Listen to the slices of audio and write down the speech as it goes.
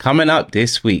Coming up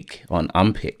this week on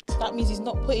Unpicked. That means he's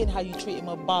not putting how you treat him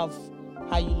above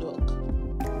how you look.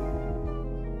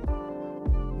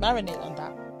 Marinate on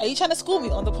that. Are you trying to school me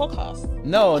on the podcast?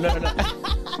 No.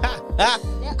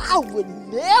 Yeah, I would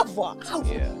never.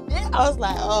 I was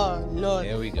like, oh, Lord.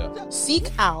 Here we go. Seek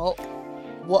out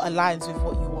what aligns with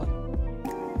what you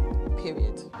want.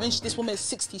 Period. When this woman is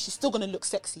 60, she's still going to look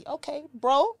sexy. Okay,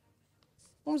 bro.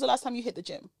 When was the last time you hit the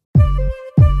gym?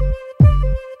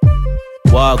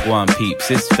 Wagwan peeps,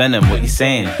 it's Venom, what you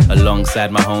saying?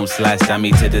 Alongside my home slice,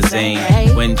 Dammy to the Zane.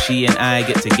 When she and I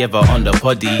get together on the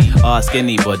poddy, ask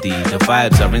anybody, the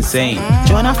vibes are insane.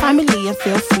 Join our family and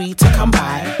feel free to come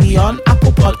by. We on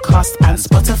Apple Podcast and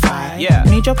Spotify. Yeah.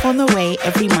 New drop on the way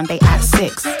every Monday at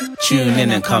 6. Tune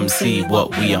in and come see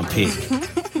what we unpick.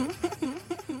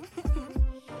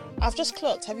 I've just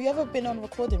clocked. Have you ever been on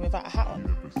recording without a hat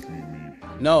on?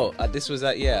 No, this was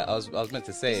I was meant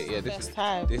to say it.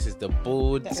 Yeah, this is the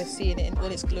bald that we're seeing it in all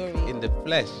its glory. in the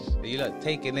flesh. You lot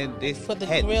taking in this For the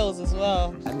head. grills as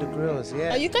well. And the grills,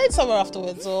 yeah. Are you going somewhere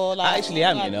afterwards or like? I actually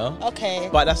am, you know. Okay.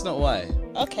 But that's not why.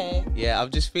 Okay. Yeah, I'm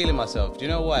just feeling myself. Do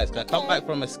you know why? It's 'cause I come back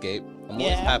from Escape. I'm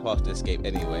always hype after Escape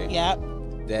anyway. Yeah.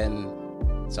 Then,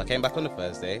 so I came back on the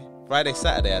Thursday. Friday,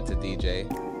 Saturday I had to DJ.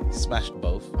 Smashed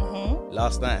both.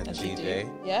 Last night I had to DJ.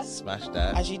 Yeah. Smashed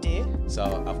that. As you do.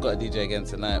 So I've got a DJ again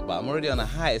tonight, but I'm already on a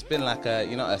high. It's been like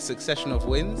a succession of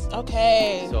wins.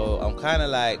 Okay. So I'm kind of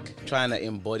like trying to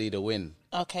embody the win.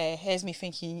 Okay. Here's me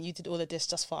thinking you did all of this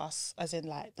just for us, as in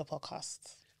like the podcast.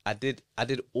 I did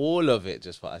all of it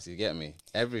just for us. You get me?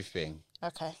 Everything.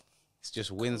 Okay. It's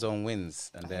just wins on wins,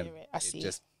 and then hear it. I see.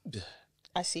 just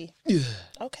I see.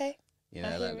 Okay. you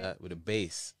know like that with a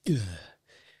bass.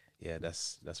 Yeah,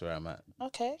 that's where I'm at.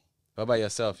 Okay. What about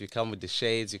yourself? You come with the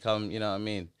shades. You come, you know what I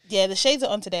mean? Yeah, the shades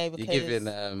are on today because You're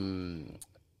giving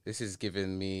this is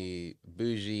giving me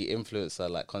bougie influencer,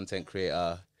 like content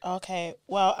creator. Okay.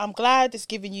 Well, I'm glad it's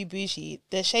giving you bougie.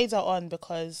 The shades are on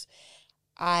because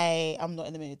I am not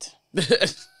in the mood.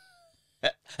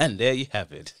 And there you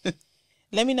have it.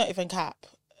 Let me not even cap.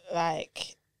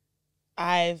 Like,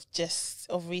 I've just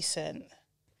of recent,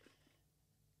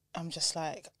 I'm just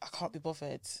like, I can't be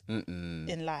bothered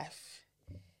in life.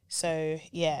 So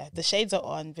yeah, the shades are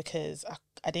on because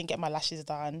I didn't get my lashes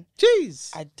done. Jeez.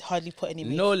 I hardly put any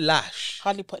makeup. No lash.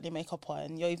 Hardly put any makeup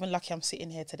on. You're even lucky I'm sitting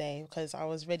here today because I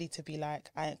was ready to be like,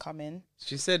 I ain't coming.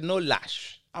 She said no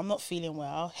lash. I'm not feeling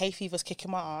well. Hay fever's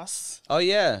kicking my ass. Oh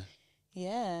yeah.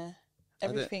 Yeah.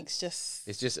 Everything's just...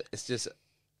 It's just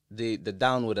the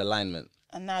downward alignment.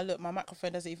 And now look, my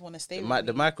microphone doesn't even want to stay with me.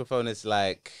 The microphone is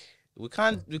like, we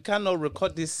cannot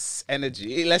record this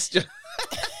energy. Let's just...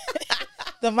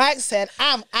 The mic said,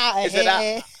 I'm out of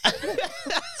here.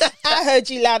 I heard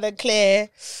you loud and clear.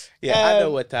 Yeah, I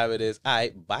know what time it is. All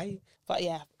right, bye. But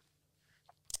yeah,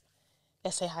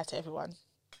 let's say hi to everyone.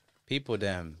 People,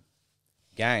 them.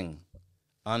 Gang.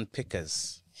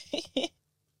 Unpickers.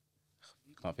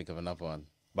 Can't think of another one.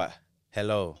 But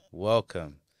hello,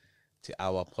 welcome to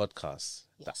our podcast,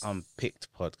 the Unpicked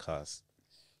Podcast.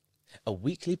 A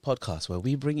weekly podcast where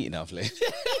we bring it lovely.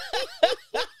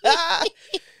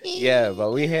 Yeah,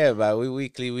 but we here, man. We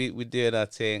weekly, we doing our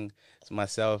thing. It's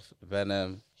myself,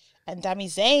 Venom. And Dammy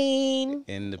Zane.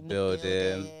 In the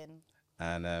building.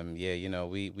 And yeah, you know,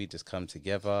 we just come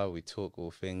together. We talk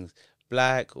all things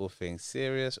black, all things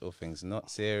serious, all things not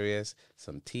serious.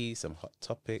 Some tea, some hot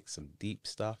topics, some deep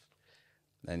stuff.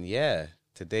 And yeah,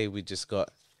 today we just got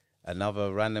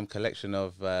another random collection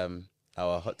of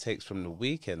our hot takes from the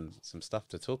week and some stuff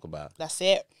to talk about. That's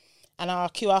it. And our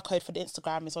QR code for the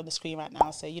Instagram is on the screen right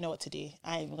now, so you know what to do.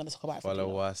 I ain't even going to talk about it.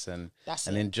 Follow us and That's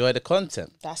and it. enjoy the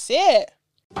content. That's it.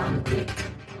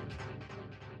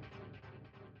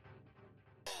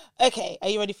 Okay, are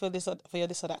you ready for this or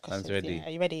that question? I'm ready. Yeah, are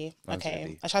you ready? I'm Okay,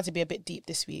 ready. I tried to be a bit deep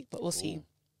this week, but we'll see.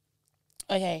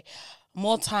 Okay,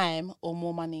 more time or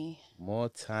more money? More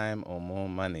time or more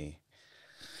money?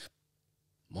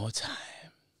 More time.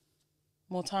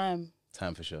 More time.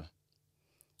 Time for sure.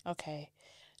 Okay.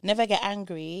 Never get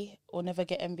angry or never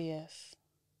get envious?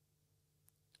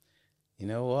 You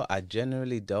know what? I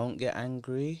generally don't get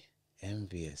angry.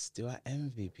 Envious. Do I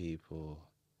envy people?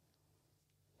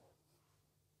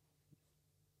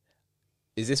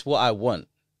 Is this what I want?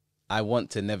 I want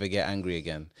to never get angry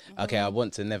again. Okay, I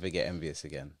want to never get envious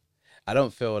again. I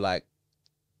don't feel like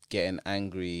getting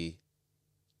angry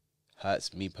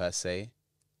hurts me per se,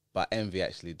 but envy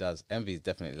actually does. Envy is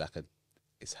definitely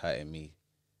it's hurting me.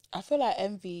 I feel like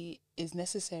envy is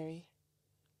necessary.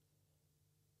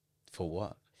 For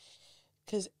what?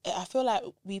 Because I feel like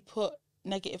we put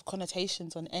negative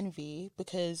connotations on envy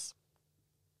because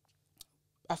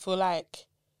I feel like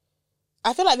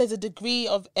I feel like there's a degree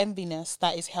of enviness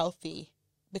that is healthy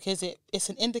because it's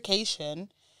an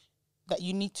indication that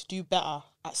you need to do better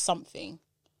at something.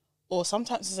 Or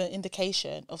sometimes it's an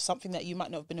indication of something that you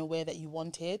might not have been aware that you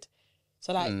wanted.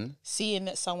 So like seeing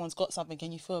that someone's got something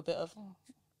and you feel a bit of,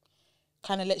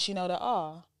 kind of lets you know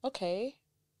that, okay,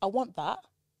 I want that.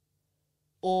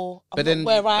 Or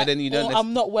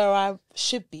I'm not where I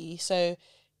should be. So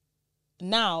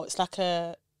now it's like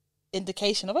a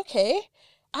indication of, okay,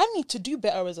 I need to do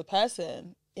better as a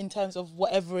person in terms of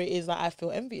whatever it is that I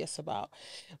feel envious about.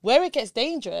 Where it gets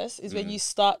dangerous is when you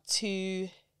start to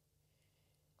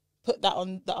put that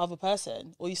on the other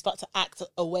person, or you start to act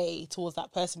away towards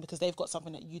that person because they've got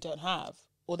something that you don't have,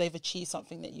 or they've achieved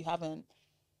something that you haven't.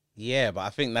 Yeah, but I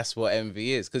think that's what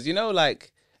envy is. Because, you know,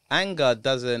 like, anger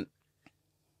isn't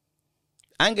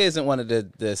one of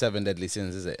the 7 deadly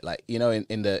sins, is it? Like, you know,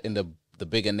 in the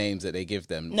bigger names that they give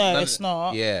them. No, it's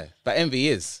not. Yeah, but envy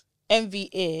is. Envy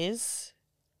is.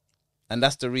 And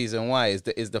that's the reason why, is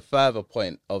the further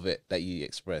point of it that you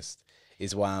expressed,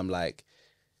 is why I'm like,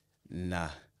 nah,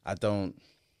 I don't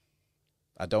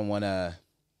want to.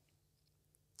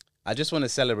 I just want to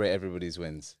celebrate everybody's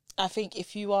wins. I think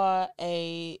if you are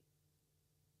a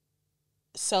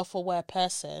self-aware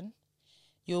person,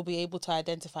 you'll be able to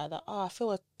identify that, I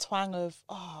feel a twang of,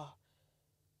 I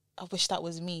wish that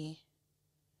was me.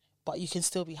 But you can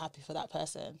still be happy for that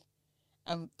person.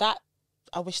 And that,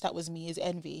 I wish that was me, is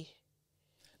envy.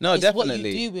 No, it's definitely.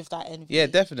 What you do with that envy. Yeah,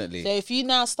 definitely. So if you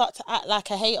now start to act like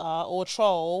a hater or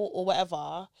troll or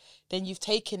whatever, then you've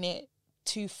taken it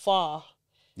too far.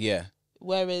 Yeah.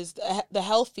 Whereas the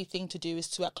healthy thing to do is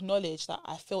to acknowledge that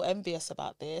I feel envious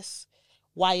about this.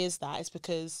 Why is that? It's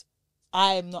because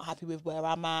I'm not happy with where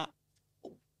I'm at,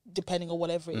 depending on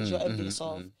whatever it is you're envious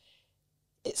of.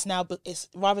 It's now, but it's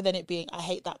rather than it being I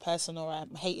hate that person or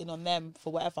I'm hating on them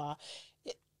for whatever.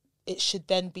 It should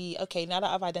then be, okay, now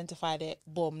that I've identified it,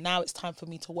 boom, now it's time for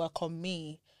me to work on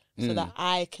me so that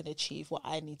I can achieve what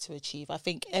I need to achieve. I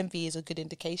think envy is a good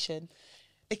indication.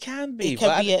 It can be.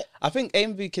 I think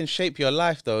envy can shape your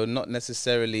life, though, not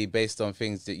necessarily based on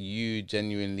things that you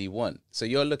genuinely want. So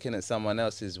you're looking at someone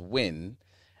else's win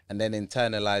and then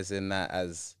internalizing that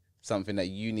as something that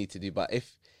you need to do. But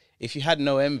if you had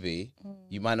no envy,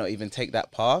 you might not even take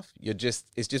that path.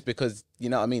 It's just because, you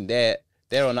know what I mean, they're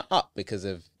on the up because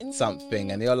of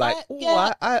something, and you're like,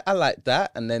 I like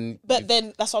that, and then. But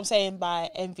then that's what I'm saying. By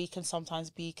envy can sometimes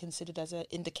be considered as an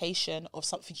indication of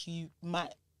something you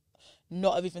might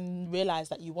not have even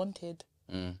realized that you wanted,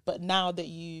 but now that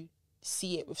you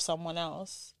see it with someone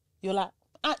else, you're like,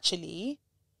 actually,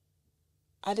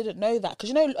 I didn't know that, because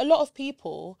you know a lot of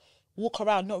people walk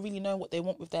around not really knowing what they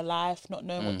want with their life, not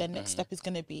knowing what their next step is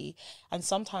going to be, and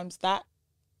sometimes that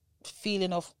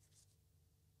feeling of,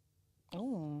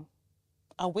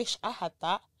 I wish I had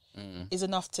that, is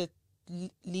enough to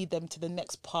lead them to the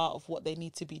next part of what they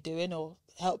need to be doing, or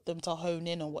help them to hone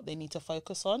in on what they need to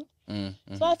focus on.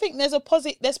 So I think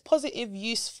there's positive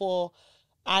use for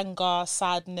anger,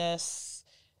 sadness,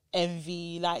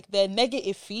 envy. Like, they're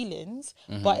negative feelings,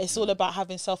 but it's all about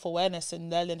having self-awareness and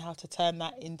learning how to turn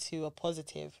that into a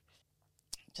positive.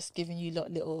 Just giving you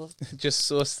little just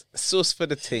sauce for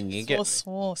the thing. You get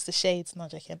sauce, the shades.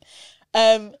 Not joking.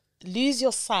 Lose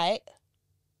your sight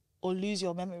or lose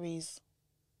your memories.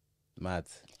 Mad.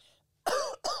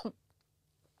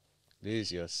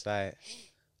 Lose your sight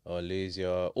or lose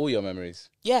all your memories.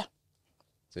 Yeah.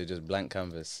 So just blank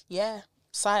canvas. Yeah.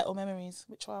 Sight or memories.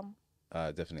 Which one?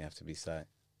 Definitely have to be sight.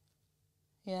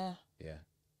 Yeah. Yeah.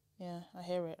 Yeah, I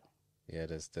hear it. Yeah,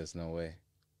 there's no way.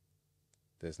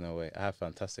 There's no way. I have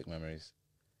fantastic memories.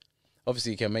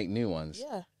 Obviously, you can make new ones.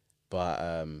 Yeah. But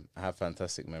I have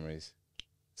fantastic memories.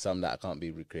 Some that can't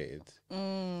be recreated.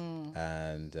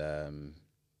 And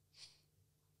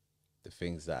the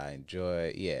things that I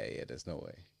enjoy, yeah, there's no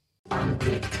way.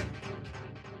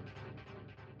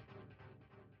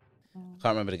 Can't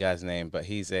remember the guy's name, but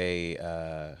he's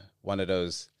a one of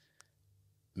those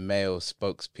male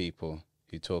spokespeople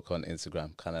who talk on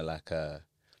Instagram, kind of like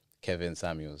Kevin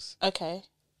Samuels. Okay.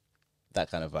 That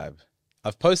kind of vibe.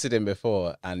 I've posted him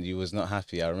before and you was not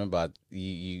happy. I remember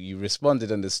you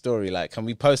responded on the story like, can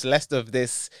we post less of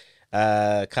this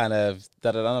kind of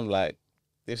da-da-da? I'm like,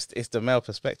 it's the male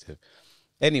perspective.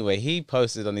 Anyway, he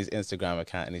posted on his Instagram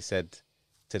account and he said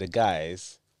to the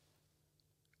guys,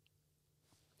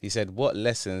 he said, what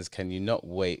lessons can you not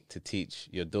wait to teach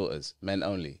your daughters? Men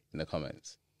only, in the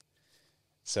comments.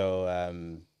 So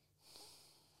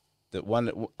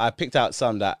I picked out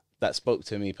some that spoke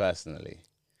to me personally.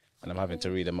 And I'm having to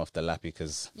read them off the lappy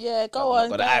because I've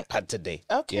got an iPad today.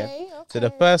 Okay, yeah? okay. So the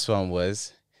first one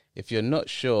was, if you're not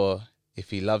sure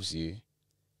if he loves you,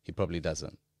 he probably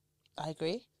doesn't. I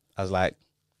agree. I was like,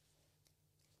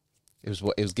 it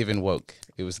was giving woke.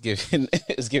 It was giving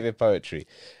it was giving poetry.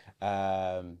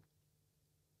 The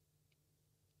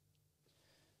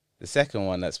second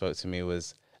one that spoke to me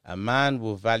was, a man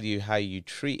will value how you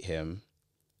treat him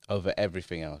over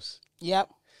everything else. Yep.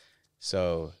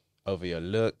 So over your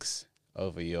looks,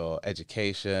 over your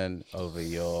education, over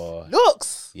your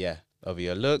looks. Yeah, over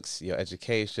your looks, your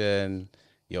education,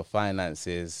 your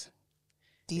finances.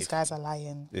 These guys are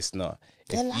lying. It's not.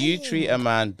 They're If you lying. treat a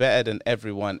man better than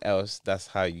everyone else, that's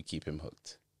how you keep him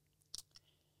hooked.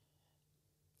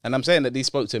 And I'm saying that these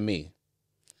spoke to me.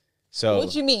 So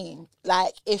What do you mean?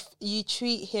 Like, if you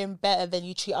treat him better than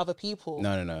you treat other people?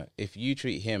 No. If you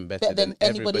treat him better Better than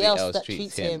anybody everybody else else that treats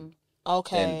treats him, him.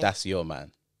 Okay. then that's your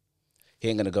man. He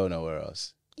ain't gonna go nowhere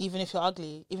else. Even if you're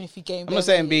ugly, even if you gain. I'm not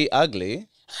saying be ugly.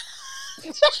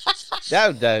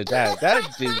 Don't do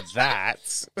that.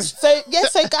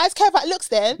 So guys care about looks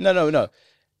then. No.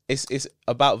 It's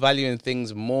about valuing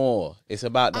things more. It's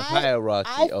about the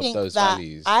hierarchy of those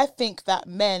values. I think that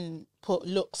men put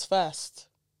looks first.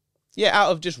 Yeah,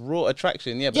 out of just raw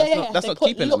attraction. Yeah, but that's not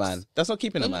keeping a man. That's not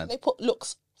keeping a man. They put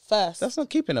looks first. That's not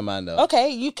keeping a man though. Okay,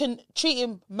 you can treat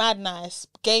him mad nice,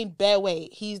 gain bare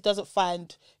weight. He doesn't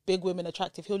find big women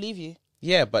attractive. He'll leave you.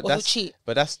 Yeah, but Or he'll cheat.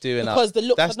 But that's doing Because up. the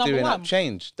looks That's are number doing one. up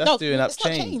change. That's doing up it's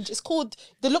not change. change. It's called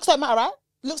the looks don't matter, right?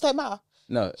 Looks don't matter.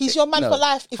 No, He's your man for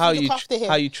life if you look after him.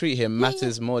 How you treat him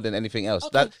matters more than anything else.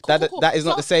 Okay, cool. That is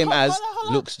not the same as hold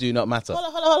on. looks do not matter.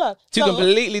 Hold on. Two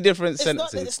completely different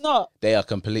sentences. It's not. They are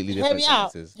completely different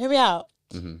sentences. Hear me out.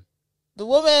 Mm-hmm. The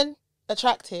woman,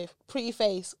 attractive, pretty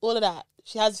face, all of that.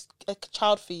 She has a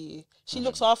child for you. She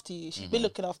looks after you. She's been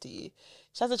looking after you.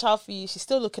 She has a child for you. She's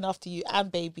still looking after you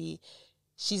and baby.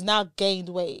 She's now gained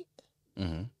weight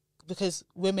because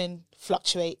women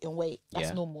fluctuate in weight.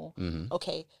 That's normal.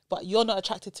 Okay, but you're not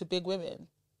attracted to big women.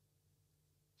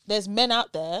 There's men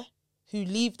out there who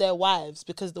leave their wives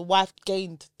because the wife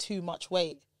gained too much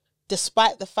weight,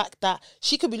 despite the fact that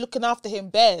she could be looking after him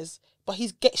bears, but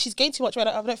she's gained too much weight.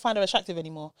 I don't find her attractive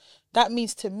anymore. That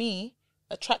means to me,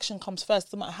 attraction comes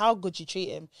first, no matter how good you treat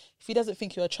him. If he doesn't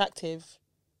think you're attractive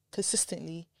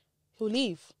consistently, he'll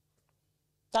leave.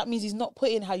 That means he's not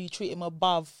putting how you treat him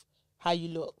above how you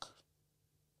look.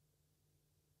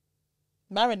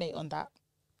 Marinate on that.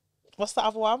 What's the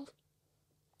other one?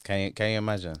 Can you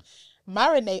imagine?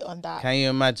 Marinate on that. Can you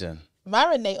imagine?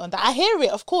 Marinate on that. I hear it.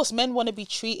 Of course, men want to be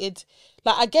treated.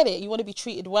 Like, I get it. You want to be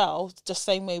treated well, just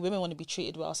same way women want to be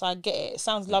treated well. So I get it. It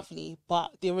sounds lovely.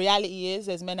 But the reality is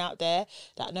there's men out there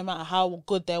that no matter how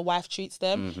good their wife treats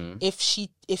them,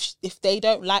 if they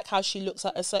don't like how she looks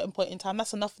at a certain point in time,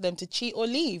 that's enough for them to cheat or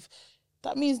leave.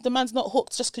 That means the man's not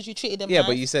hooked just because you treated them nice.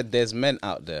 But you said there's men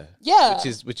out there. Yeah.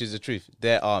 Which is the truth.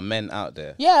 There are men out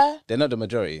there. Yeah. They're not the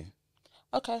majority.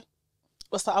 Okay.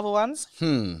 What's the other ones?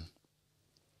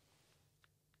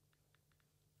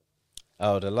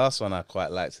 Oh, the last one I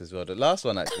quite liked as well. The last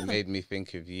one actually made me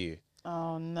think of you.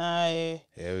 Oh, no.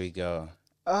 Here we go.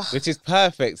 Ugh. Which is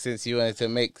perfect since you wanted to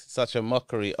make such a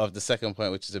mockery of the second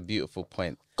point, which is a beautiful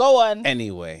point. Go on.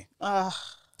 Anyway, Ugh.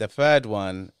 the third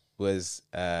one was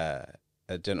a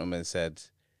gentleman said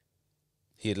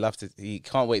he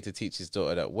can't wait to teach his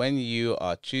daughter that when you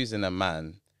are choosing a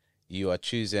man, you are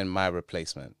choosing my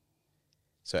replacement.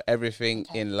 So everything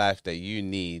in life that you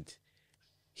need,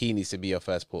 he needs to be your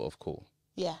first port of call.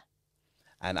 Yeah.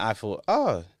 And I thought,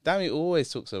 oh, Dami always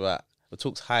talks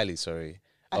highly,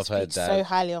 of her dad. So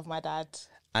highly of my dad.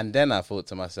 And then I thought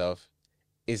to myself,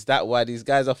 is that why these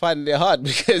guys are finding it hard?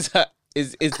 Because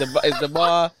is the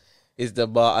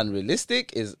bar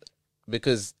unrealistic? Is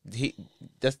because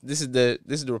this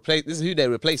is who they're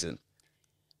replacing.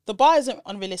 The bar isn't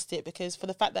unrealistic because for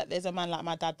the fact that there's a man like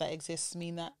my dad that exists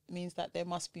means that there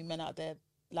must be men out there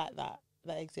like that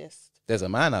exist. There's a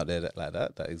man out there like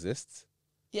that exists.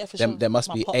 Yeah, for sure. There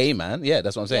must be a man. Yeah,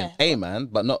 that's what I'm saying. Yeah, a man,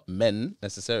 but not men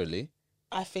necessarily.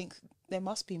 I think there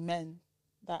must be men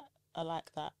that are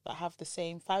like that have the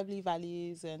same family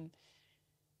values and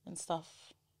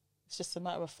stuff. It's just a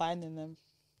matter of finding them.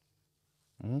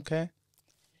 Okay.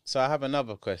 So I have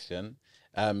another question.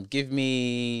 Give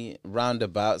me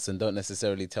roundabouts and don't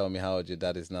necessarily tell me how old your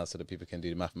dad is now so that people can do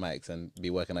the mathematics and be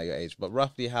working at your age. But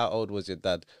roughly how old was your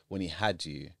dad when he had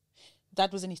you?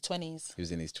 Dad was in his 20s. He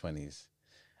was in his 20s.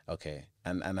 Okay.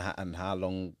 And how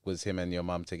long was him and your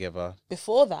mum together?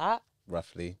 Before that?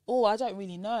 Roughly. Oh, I don't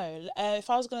really know. If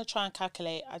I was going to try and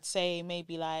calculate, I'd say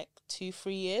maybe like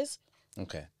 2-3 years.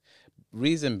 Okay.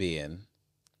 Reason being,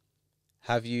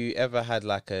 have you ever had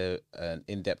like an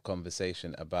in-depth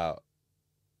conversation about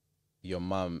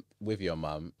with your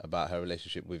mum about her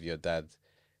relationship with your dad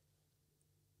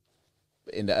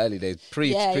in the early days, pre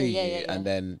you, and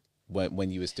then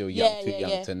when you were still young, too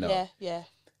young to know. Yeah.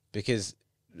 Because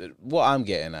what I'm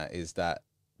getting at is that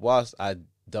whilst I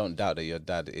don't doubt that your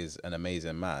dad is an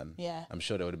amazing man, I'm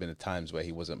sure there would have been times where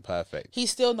he wasn't perfect.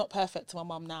 He's still not perfect to my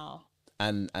mum now.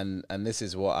 And this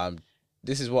is what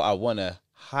I want to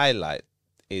highlight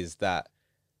is that.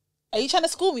 Are you trying to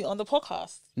school me on the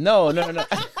podcast? No.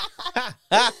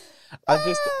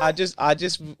 I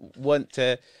just want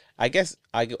to. I guess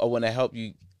I want to help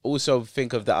you also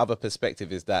think of the other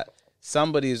perspective is that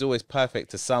somebody is always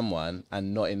perfect to someone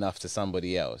and not enough to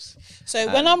somebody else. So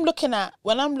when I'm looking at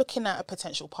a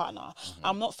potential partner,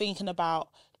 I'm not thinking about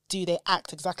do they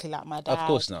act exactly like my dad? Of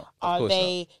course not.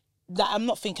 I'm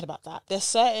not thinking about that. There's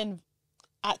certain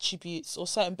attributes or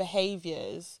certain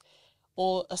behaviors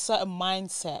or a certain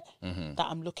mindset that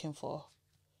I'm looking for.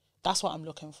 That's what I'm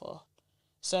looking for.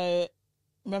 So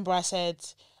remember I said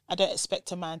I don't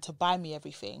expect a man to buy me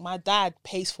everything. My dad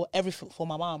pays for everything for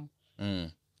my mum.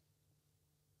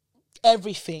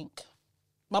 Everything.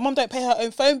 My mum don't pay her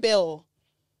own phone bill.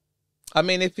 I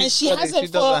mean, if she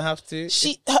doesn't have to.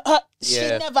 She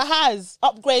never has.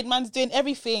 Upgrade, man's doing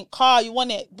everything. Car, you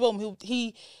want it? Boom.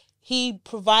 He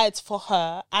provides for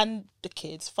her and the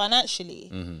kids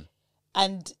financially,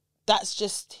 and that's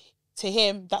just to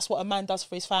him. That's what a man does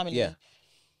for his family. Yeah.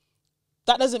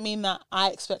 That doesn't mean that I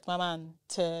expect my man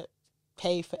to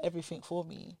pay for everything for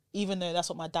me, even though that's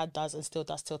what my dad does and still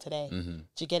does till today. Do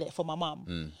you get it? For my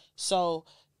mum. So,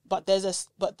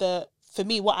 for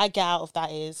me, what I get out of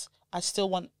that is I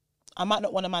might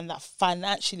not want a man that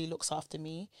financially looks after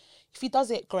me. If he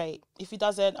does it, great. If he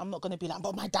doesn't, I'm not going to be like,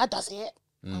 but my dad does it.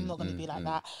 I'm not going to be like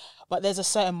that. But there's a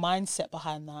certain mindset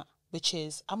behind that, which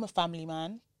is I'm a family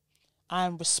man.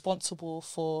 I'm responsible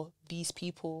for these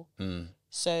people.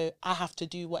 So I have to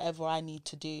do whatever I need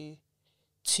to do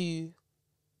to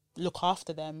look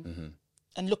after them.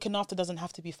 And looking after doesn't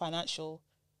have to be financial.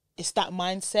 It's that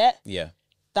mindset. Yeah.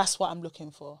 That's what I'm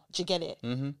looking for. Do you get it?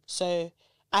 So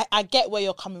I get where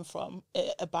you're coming from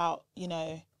about,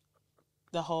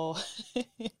 the whole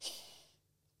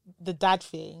the dad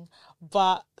thing.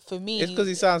 But for me, it's because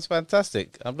he sounds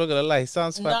fantastic. I'm not going to lie. He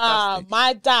sounds fantastic.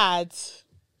 My dad,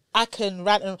 I can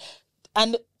rant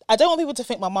and I don't want people to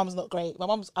think my mum's not great.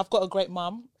 I've got a great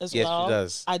mum as well.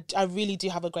 Yes, she does. I really do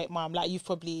have a great mum. Like you've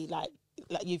probably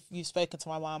you've spoken to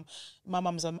my mum. My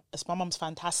mum's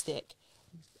fantastic.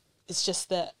 It's just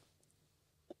that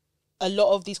a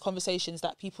lot of these conversations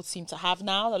that people seem to have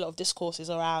now, a lot of discourses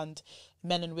around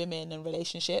men and women and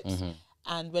relationships.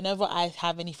 And whenever I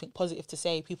have anything positive to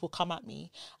say, people come at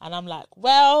me and I'm like,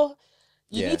 well,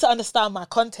 you need to understand my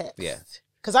context. Yeah.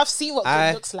 Because I've seen what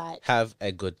good looks like. Have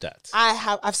a good dad.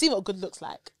 I've seen what good looks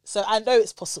like. So I know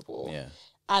it's possible. Yeah.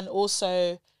 And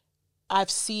also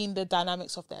I've seen the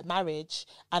dynamics of their marriage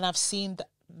and I've seen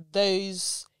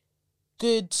those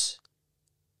good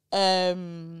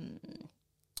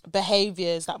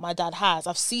behaviours that my dad has.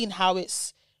 I've seen how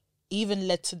it's even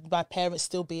led to my parents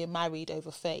still being married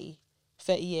over 30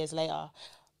 years later.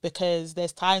 Because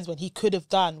there's times when he could have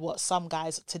done what some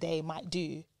guys today might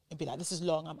do and be like, this is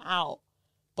long, I'm out.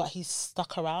 But he's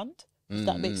stuck around, if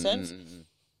that makes sense.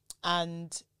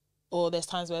 Or there's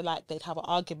times where like they'd have an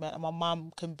argument and my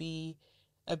mum can be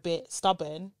a bit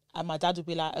stubborn and my dad would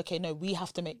be like, okay, no, we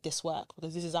have to make this work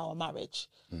because this is our marriage.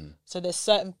 So there's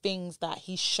certain things that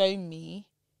he's shown me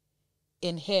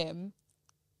in him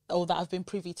or that I've been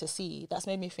privy to see that's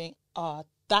made me think,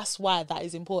 that's why that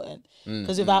is important.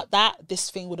 Because without that, this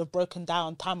thing would have broken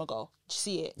down time ago. Do you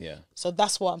see it? Yeah. So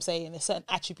that's what I'm saying. There's certain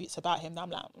attributes about him that I'm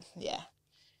like, yeah.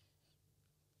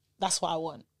 That's what I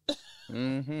want.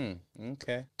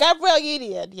 Okay. Gabriel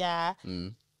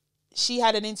Union, she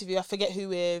had an interview, I forget who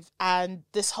with, and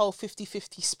this whole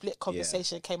 50-50 split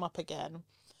conversation came up again.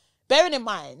 Bearing in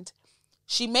mind,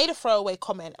 she made a throwaway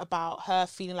comment about her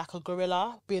feeling like a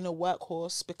gorilla, being a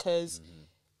workhorse, because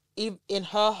in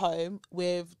her home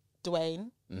with Dwayne,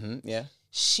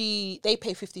 they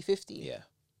pay 50-50. Yeah.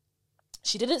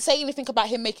 She didn't say anything about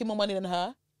him making more money than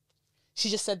her. She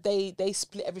just said they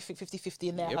split everything 50-50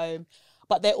 in their home.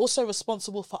 But they're also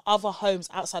responsible for other homes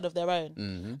outside of their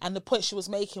own. And the point she was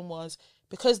making was,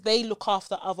 because they look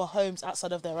after other homes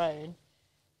outside of their own,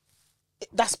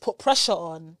 that's put pressure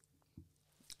on.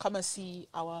 Come and see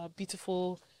our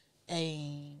beautiful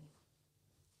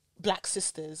black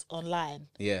sisters online.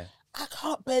 Yeah. I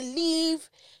can't believe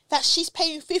that she's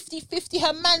paying 50-50.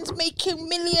 Her man's making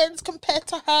millions compared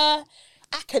to her.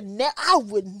 I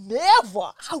would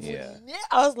never.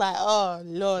 I was like, oh,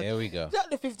 Lord. Here we go. Not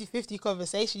the 50-50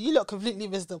 conversation. You lot completely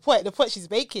missed the point. The point she's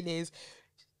making is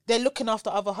they're looking after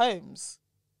other homes.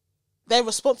 They're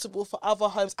responsible for other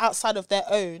homes outside of their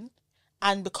own.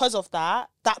 And because of that,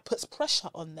 that puts pressure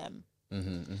on them.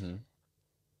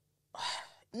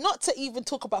 Not to even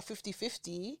talk about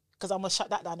 50-50, because I'm going to shut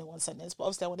that down in one sentence, but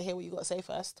obviously I want to hear what you got to say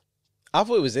first. I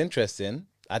thought it was interesting.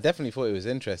 I definitely thought it was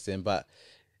interesting, but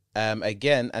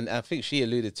again, and I think she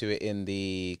alluded to it in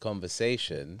the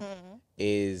conversation,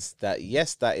 is that,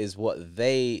 yes, that is what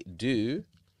they do,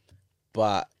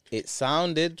 but it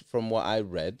sounded, from what I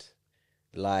read,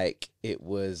 like it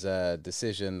was a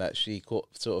decision that she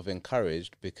sort of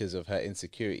encouraged because of her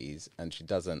insecurities, and she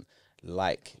doesn't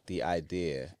like the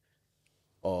idea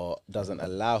or doesn't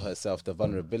allow herself the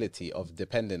vulnerability of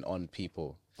depending on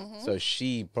people. So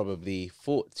she probably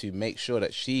fought to make sure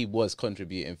that she was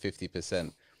contributing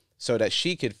 50% so that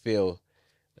she could feel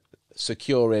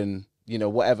secure in, you know,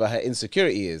 whatever her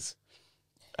insecurity is.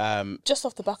 Just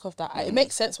off the back of that, it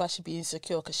makes sense why she'd be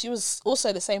insecure, because she was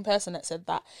also the same person that said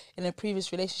that in a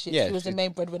previous relationship. Yeah, she was the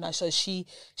main breadwinner, so she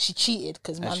cheated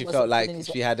because man she wasn't felt like feeling his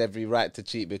she had every right to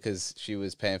cheat because she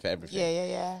was paying for everything.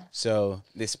 Yeah. So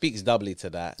this speaks doubly to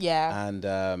that. Yeah.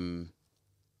 And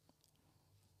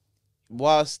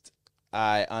whilst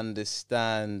I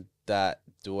understand that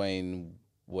Dwayne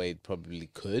Wade probably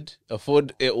could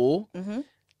afford it all,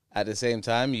 at the same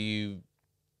time, you,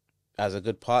 as a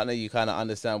good partner, you kind of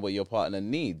understand what your partner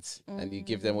needs, and you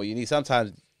give them what you need.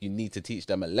 Sometimes you need to teach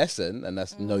them a lesson, and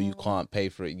that's no, you can't pay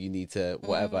for it. You need to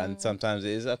whatever. And sometimes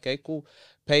it is, okay, cool,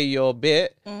 pay your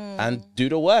bit and do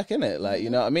the work, innit? Like, you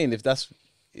know what I mean? If that's,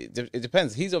 it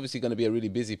depends. He's obviously going to be a really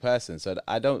busy person, so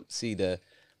I don't see the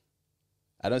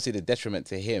detriment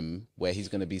to him where he's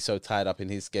going to be so tied up in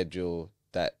his schedule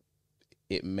that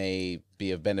it may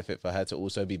be of benefit for her to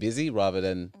also be busy rather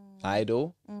than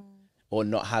idle, or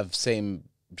not have same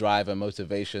drive and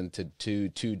motivation to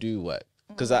do work.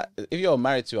 Because if you're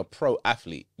married to a pro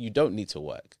athlete, you don't need to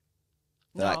work,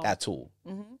 like, at all.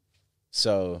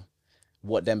 So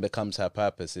what then becomes her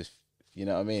purpose, if you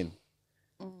know what I mean?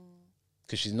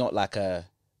 Because she's not like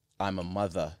I'm a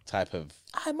mother type of.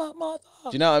 I'm a mother. Do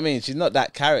you know what I mean? She's not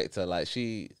that character. Like,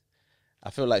 I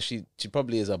feel like she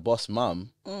probably is a boss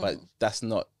mum, but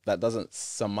that doesn't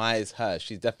surmise her.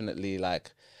 She's definitely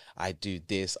like, I do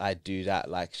this, I do that.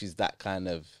 Like, she's that kind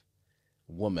of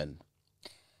woman.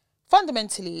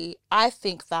 Fundamentally, I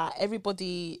think that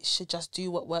everybody should just do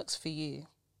what works for you.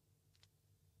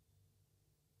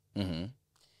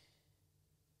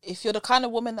 If you're the kind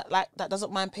of woman that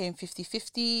doesn't mind paying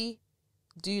 50-50,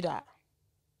 do that.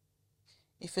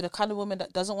 If you're the kind of woman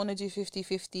that doesn't want to do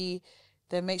 50-50,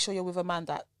 then make sure you're with a man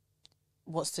that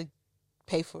wants to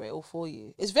pay for it all for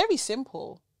you. It's very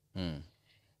simple.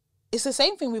 It's the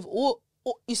same thing with all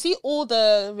you see, all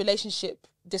the relationship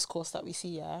discourse that we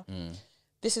see, yeah?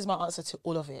 This is my answer to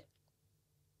all of it.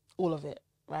 All of it,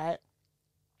 right?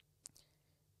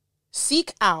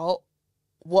 Seek out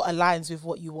what aligns with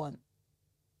what you want.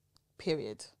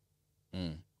 Period.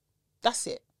 That's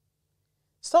it.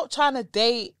 Stop trying to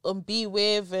date and be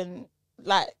with and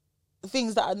like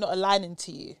things that are not aligning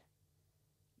to you.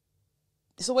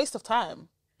 It's a waste of time.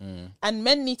 And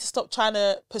men need to stop trying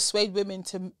to persuade women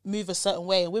to move a certain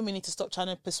way, and women need to stop trying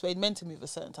to persuade men to move a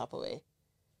certain type of way.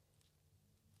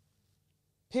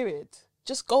 Period.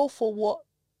 Just go for what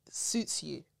suits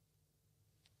you.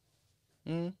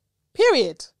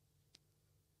 Period.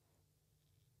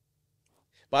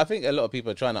 But I think a lot of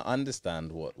people are trying to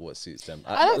understand what suits them.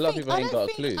 A lot of people ain't got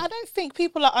a clue. I don't think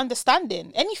people are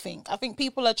understanding anything. I think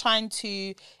people are trying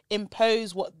to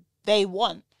impose what they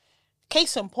want.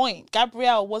 Case in point,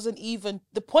 Gabrielle wasn't even...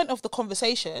 The point of the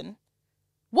conversation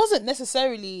wasn't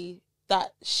necessarily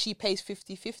that she pays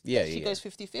 50-50. She goes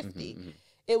 50-50.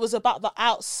 It was about the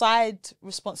outside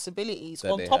responsibilities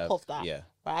that on top of that. Yeah.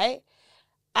 Right?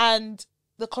 And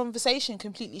the conversation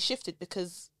completely shifted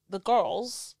because the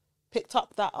girls picked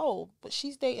up that, oh, but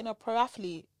she's dating a pro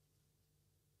athlete.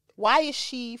 Why is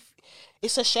she...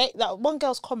 It's a shame. That one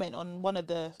girl's comment on one of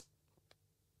the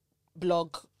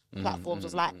blog platforms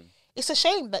was like, it's a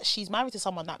shame that she's married to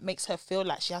someone that makes her feel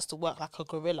like she has to work like a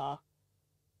gorilla.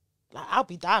 Like, I'll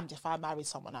be damned if I married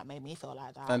someone that made me feel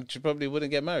like that. And she probably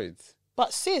wouldn't get married.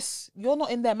 But sis, you're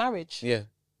not in their marriage. Yeah.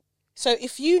 So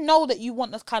if you know that you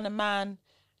want the kind of man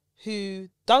who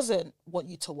doesn't want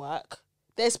you to work,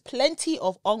 there's plenty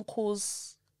of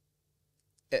uncles.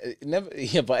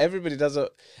 But everybody doesn't.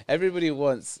 Everybody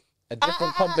wants a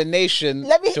different combination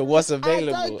to what's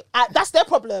available. That's their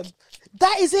problem.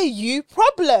 That is a you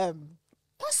problem.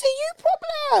 That's a you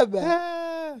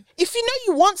problem. If you know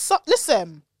you want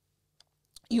listen,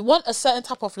 you want a certain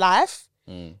type of life.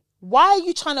 Why are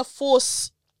you trying to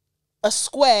force a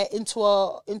square into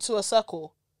a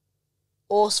circle,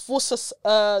 or force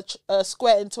a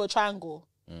square into a triangle?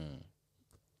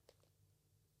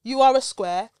 You are a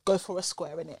square, go for a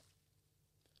square, innit?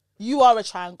 You are a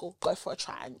triangle, go for a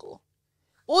triangle.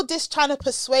 All this trying to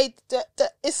persuade,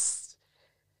 it's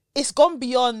gone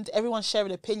beyond everyone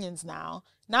sharing opinions now.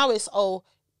 Now it's,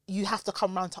 you have to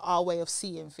come around to our way of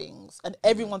seeing things. And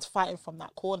everyone's fighting from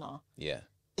that corner. Yeah.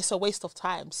 It's a waste of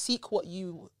time. Seek what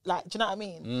you like. Do you know what I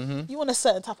mean? Mm-hmm. You want a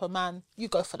certain type of man, you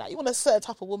go for that. You want a certain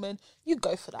type of woman, you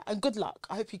go for that. And good luck.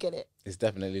 I hope you get it. It's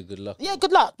definitely good luck. Yeah,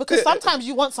 good luck. Because sometimes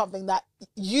you want something that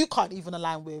you can't even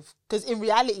align with. Because in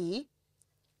reality,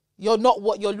 you're not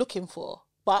what you're looking for.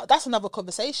 But that's another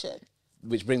conversation.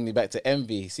 Which brings me back to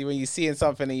envy. See, when you're seeing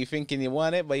something and you're thinking you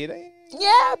want it, but you don't.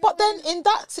 Yeah, but then in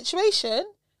that situation,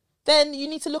 then you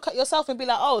need to look at yourself and be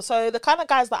like, oh, so the kind of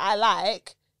guys that I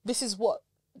like, this is what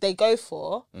they go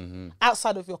for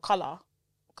outside of your colour.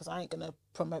 Because I ain't going to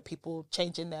promote people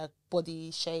changing their body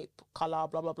shape, colour,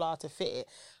 blah, blah, blah to fit it.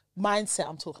 Mindset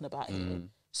I'm talking about here.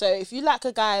 So if you like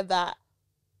a guy that,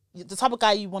 the type of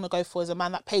guy you want to go for is a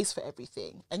man that pays for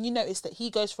everything, and you notice that he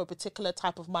goes for a particular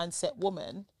type of mindset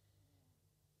woman,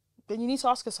 then you need to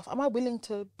ask yourself, am I willing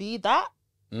to be that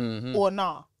or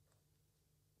nah?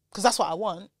 Because that's what I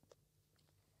want.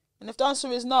 And if the answer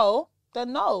is no,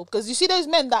 then no. Because you see those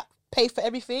men that pay for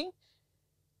everything,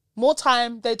 more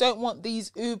time they don't want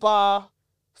these uber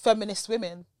feminist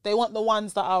women. They want the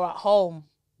ones that are at home.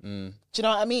 Do you know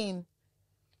what I mean?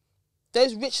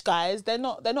 Those rich guys, they're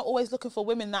not always looking for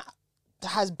women that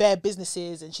has bare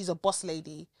businesses and she's a boss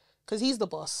lady, because he's the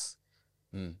boss.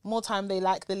 More time they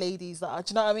like the ladies that are,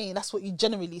 do you know what I mean? That's what you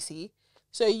generally see.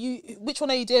 So which one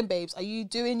are you doing, babes? Are you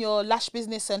doing your lash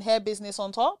business and hair business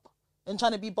on top and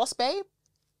trying to be boss babe?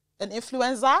 An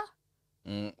influencer?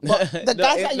 But the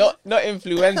guys not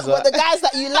influencer. But the guys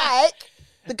that you like,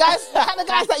 the kind of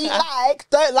guys that you like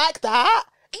don't like that.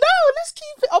 No, let's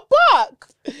keep it a buck.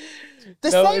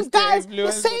 The same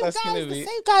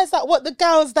guys that what the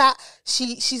girls that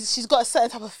she's got a certain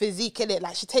type of physique in it,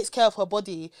 like she takes care of her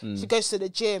body, she goes to the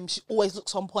gym, she always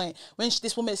looks on point. When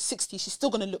this woman is 60, she's still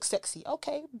gonna look sexy.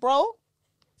 Okay, bro,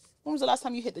 when was the last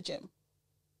time you hit the gym?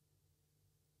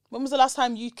 When was the last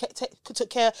time you took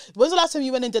care? When was the last time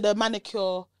you went and did a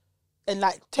manicure and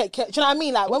like take care? Do you know what I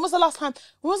mean? Like when was the last time? Do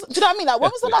you know what I mean? Like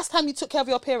when was the last time you took care of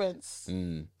your appearance?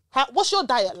 What's your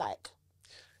diet like?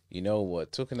 You know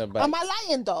what? Talking about... Am I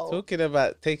lying, though? Talking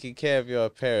about taking care of your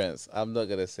appearance, I'm not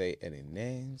going to say any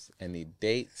names, any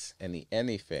dates,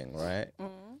 anything, right?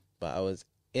 But I was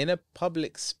in a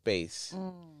public space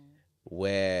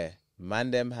where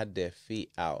man them had their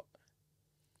feet out.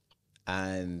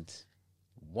 And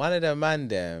one of the man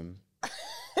them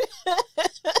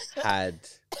had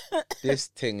this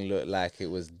thing look like it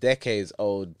was decades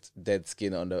old dead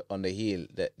skin on the heel.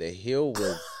 The heel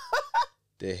was...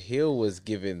 The heel was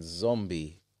giving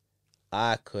zombie.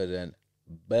 I couldn't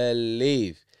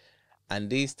believe.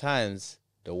 And these times,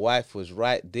 the wife was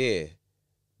right there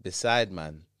beside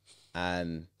man.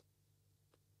 And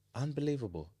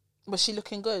unbelievable. Was she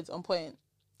looking good, on point?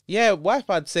 Yeah, wife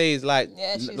I'd say is like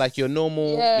your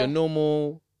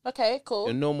normal. Okay, cool.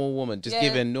 Your normal woman, just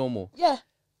giving normal. Yeah.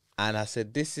 And I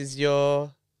said, this is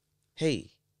your, hey.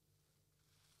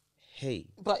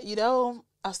 But you know,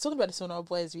 I was talking about this with our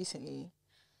boys recently.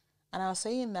 And I was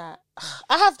saying that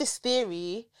I have this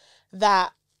theory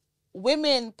that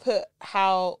women put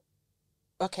how...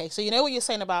 Okay, so you know what you're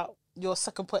saying about your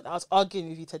second point that I was arguing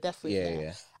with you to death with?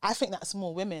 Yeah. I think that's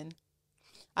more women.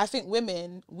 I think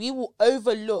women, we will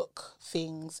overlook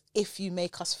things if you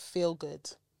make us feel good.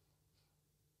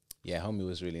 Yeah, homie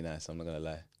was really nice. I'm not going to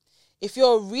lie. If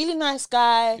you're a really nice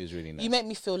guy, he was really nice. You make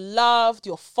me feel loved,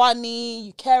 you're funny,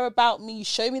 you care about me, you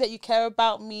show me that you care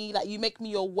about me, like you make me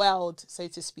your world, so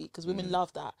to speak, because women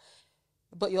love that.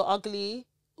 But you're ugly,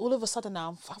 all of a sudden now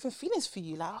I'm having feelings for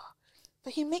you, like,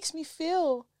 but he makes me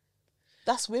feel.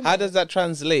 That's women. How does that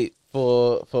translate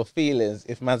for feelings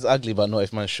if man's ugly but not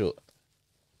if man's short?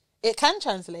 It can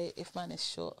translate if man is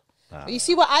short. But you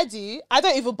see what I do? I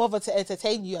don't even bother to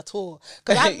entertain you at all.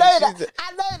 Because I know that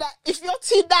if you're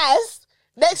too nice,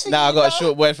 next thing I got a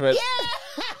short boyfriend. Yeah.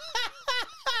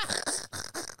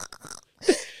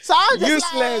 So I'm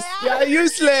just useless. You're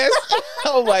useless.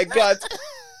 Oh my God.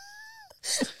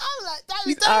 I'm like,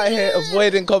 he's out here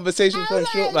avoiding conversation for a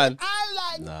short man. I'm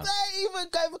like, don't even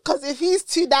go, because if he's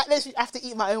too that, let's have to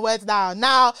eat my own words now.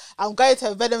 Now I'm going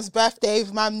to Venom's birthday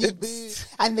with my new boo,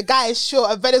 and the guy is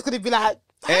short, and Venom's gonna be like,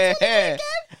 let me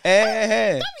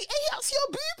your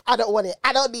boob. I don't want it.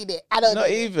 I don't need it. I don't. Not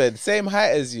even same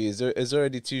height as you is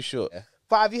already too short.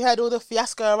 But have you heard all the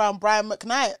fiasco around Brian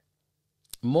McKnight?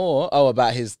 More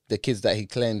about the kids that he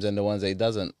claims and the ones that he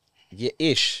doesn't. Yeah,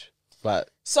 ish.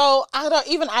 But so I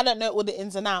don't know all the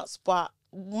ins and outs, but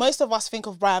most of us think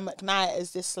of Brian McKnight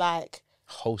as this like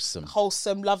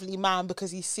wholesome, lovely man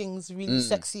because he sings really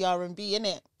sexy R&B,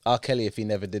 innit? R. Kelly, if he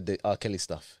never did the R. Kelly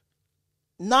stuff.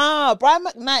 Nah, Brian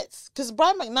McKnight, because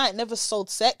Brian McKnight never sold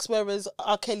sex, whereas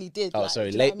R. Kelly did. Oh, like,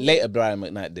 sorry. do you know what I mean? Later, Brian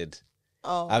McKnight did.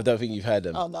 Oh. I don't think you've heard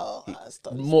him. Oh, no.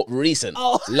 More recent.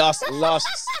 Oh. Last,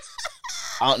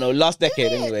 I don't know, last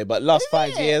decade anyway, but last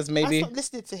 5 years maybe. I stopped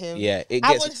listening to him. Yeah,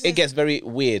 it gets very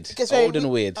weird. It gets old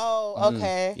and weird. Oh,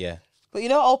 okay. Yeah. But you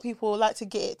know, old people like to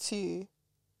get it too.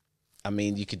 I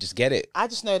mean, you could just get it. I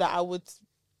just know that I would.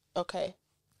 Okay.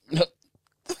 I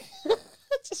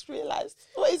just realised.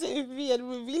 What is it with me and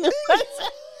revealing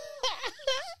myself?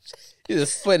 You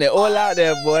just putting it all out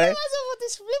there, boy.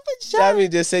 This flipping show. Jamie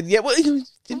just said, yeah. What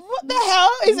the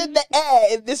hell is in the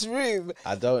air in this room?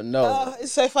 I don't know.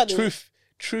 It's so funny.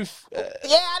 Truth. Yeah,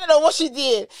 I don't know what she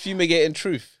did. Fumigating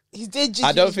truth. He did.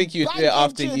 I don't think you do it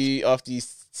after you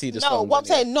see the song. No, what I'm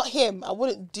saying, not him. I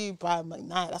wouldn't do Brian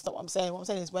McKnight. That's not what I'm saying. What I'm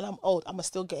saying is when I'm old, I'm going to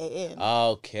still get it in.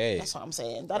 Okay. That's what I'm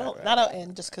saying. That don't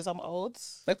end just because I'm old.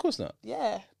 Of course not.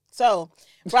 Yeah. So,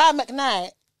 Brian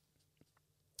McKnight.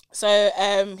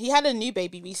 So, he had a new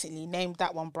baby recently, named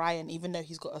that one Brian, even though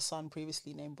he's got a son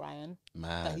previously named Brian.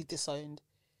 Man. That he disowned.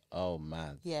 Oh,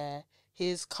 man. Yeah.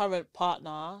 His current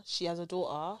partner, she has a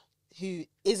daughter who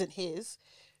isn't his,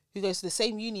 who goes to the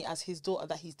same uni as his daughter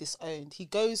that he's disowned. He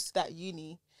goes to that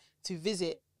uni to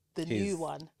visit the new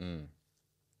one,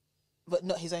 but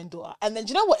not his own daughter. And then, do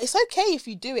you know what? It's okay if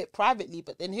you do it privately,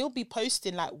 but then he'll be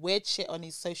posting like weird shit on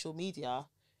his social media,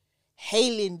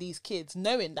 hailing these kids,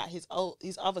 knowing that his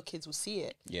other kids will see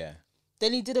it. Yeah.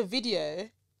 Then he did a video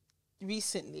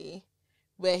recently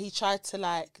where he tried to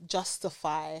like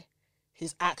justify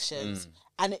his actions,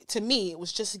 and to me, it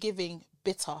was just giving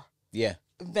bitter. Yeah.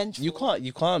 Vengeful.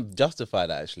 You can't justify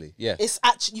that actually. Yeah. It's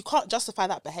actually, you can't justify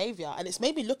that behavior, and it's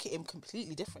made me look at him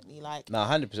completely differently. Like, no,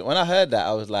 100%. When I heard that,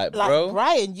 I was like, bro,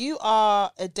 Brian, you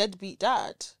are a deadbeat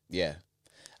dad. Yeah.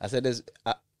 I said,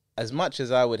 as much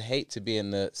as I would hate to be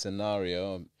in the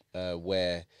scenario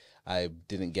where I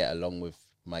didn't get along with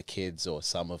my kids or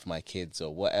some of my kids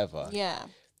or whatever. Yeah.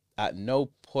 At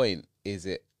no point is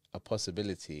it a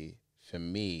possibility for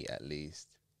me, at least,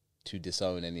 to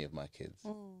disown any of my kids.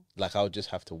 Like, I'll just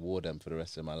have to war them for the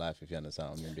rest of my life, if you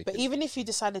understand what I mean. But even if you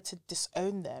decided to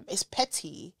disown them, it's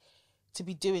petty to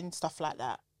be doing stuff like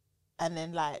that and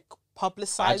then like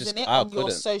publicizing it on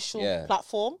your social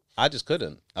platform. I just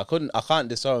couldn't. I can't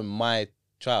disown my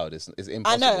child. It's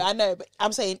impossible. I know, but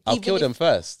I'm saying I'll kill them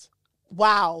first.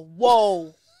 Wow.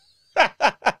 Whoa.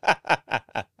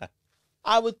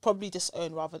 I would probably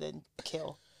disown rather than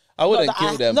kill. I wouldn't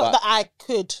kill them. Not that I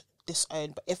could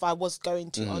disown, but if I was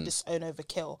going to, I'll disown over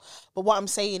kill. But what I'm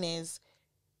saying is,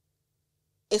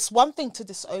 it's one thing to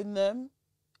disown them.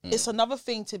 It's another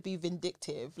thing to be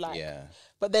vindictive.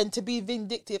 But then to be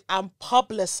vindictive and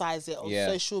publicize it on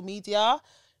social media,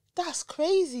 that's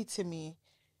crazy to me.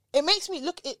 It makes me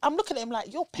I'm looking at him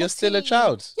like, you're petty. You're still a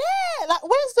child. Yeah, like,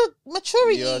 where's the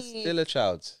maturity? You're still a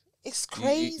child. It's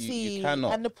crazy. You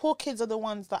cannot. And the poor kids are the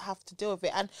ones that have to deal with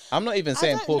it. And I'm not even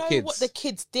saying poor kids. I don't know what the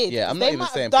kids did. Yeah, I'm not even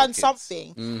saying they might poor have done kids.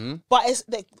 something. But it's,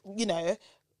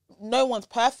 no one's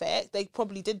perfect. They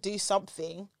probably did do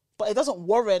something. But it doesn't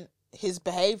warrant his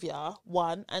behaviour,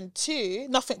 one. And two,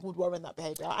 nothing would warrant that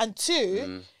behaviour. And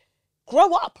two,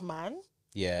 grow up, man.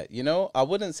 Yeah, I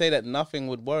wouldn't say that nothing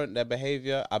would warrant their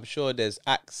behaviour. I'm sure there's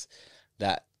acts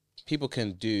that people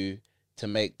can do to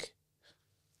make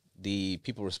the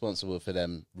people responsible for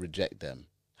them reject them.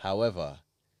 However,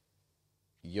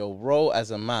 your role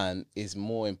as a man is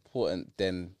more important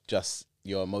than just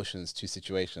your emotions to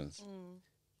situations.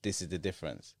 This is the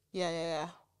difference. Yeah.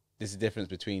 This is the difference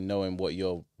between knowing what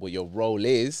your role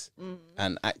is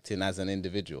and acting as an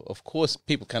individual. Of course,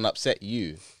 people can upset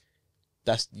you.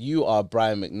 You are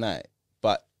Brian McKnight,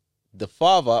 but the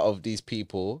father of these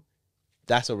people,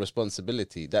 that's a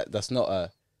responsibility. That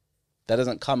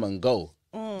doesn't come and go.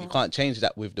 You can't change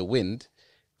that with the wind.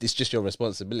 It's just your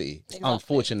responsibility. Exactly.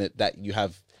 Unfortunate that you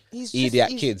have idiot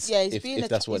kids. Yeah, if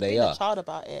that's what they are. are. A child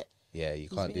about it. Yeah, you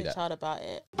can't do that. A child about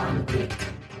it.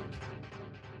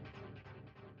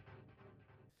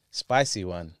 Spicy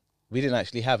one. We didn't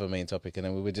actually have a main topic, and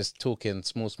then we were just talking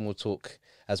small talk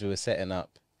as we were setting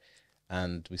up,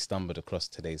 and we stumbled across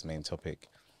today's main topic,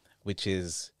 which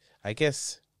is, I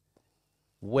guess,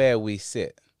 where we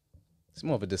sit. It's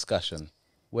more of a discussion.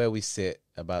 Where we sit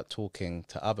about talking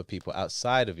to other people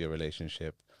outside of your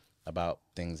relationship about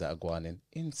things that are going on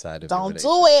inside of your relationship.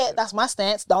 Don't do it. That's my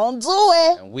stance. Don't do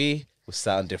it. And we will sit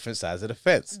on different sides of the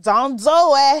fence. Don't do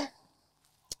it.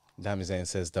 Dami Zayn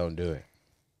says, don't do it.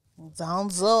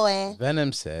 Don't do it.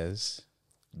 Venom says,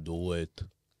 do it.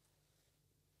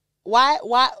 Why?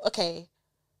 Okay.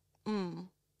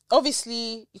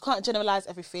 Obviously, you can't generalize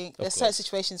everything. There's certain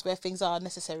situations where things are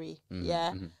necessary.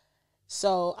 Yeah. Mm-hmm.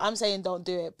 So I'm saying don't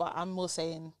do it, but I'm more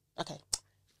saying, okay,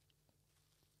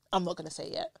 I'm not going to say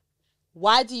it.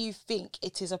 Why do you think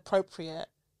it is appropriate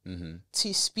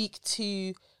to speak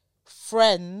to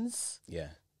friends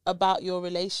about your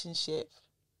relationship?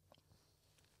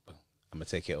 I'm going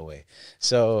to take it away.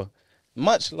 So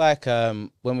much like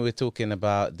when we were talking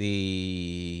about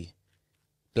the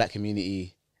Black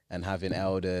community and having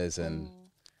elders and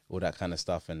all that kind of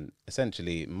stuff, and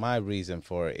essentially my reason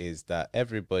for it is that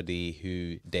everybody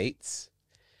who dates,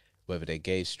 whether they're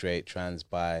gay, straight, trans,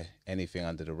 bi, anything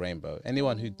under the rainbow,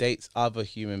 anyone who dates other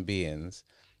human beings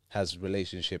has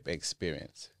relationship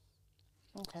experience.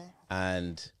 Okay.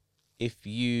 And if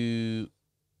you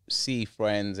see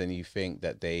friends and you think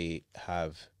that they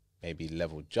have maybe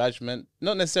level judgment,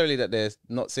 not necessarily that they're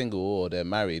not single or they're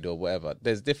married or whatever.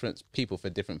 There's different people for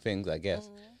different things, I guess.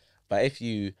 But if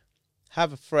you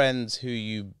have friends who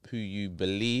you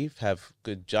believe have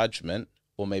good judgment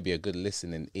or maybe a good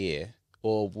listening ear,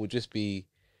 or will just be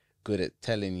good at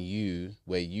telling you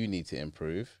where you need to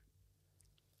improve,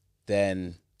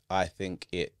 then I think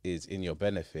it is in your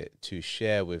benefit to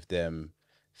share with them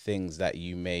things that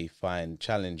you may find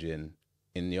challenging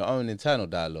in your own internal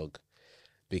dialogue.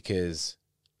 Because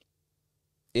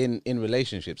in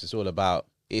relationships, it's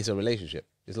a relationship.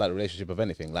 It's like a relationship of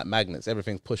anything, like magnets.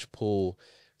 Everything's push-pull.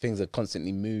 Things are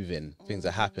constantly moving. Things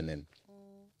are happening.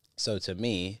 So to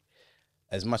me,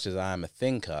 as much as I am a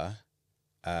thinker,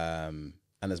 and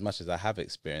as much as I have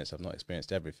experience, I've not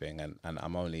experienced everything, and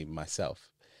I'm only myself.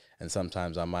 And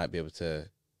sometimes I might be able to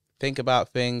think about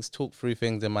things, talk through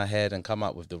things in my head and come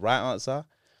up with the right answer.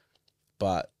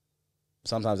 But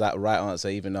sometimes that right answer,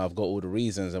 even though I've got all the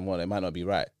reasons and what, it might not be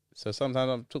right. So sometimes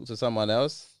I'll talk to someone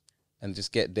else and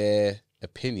just get their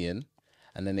opinion,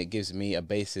 and then it gives me a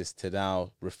basis to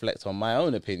now reflect on my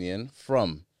own opinion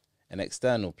from an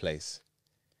external place.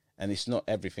 And it's not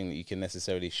everything that you can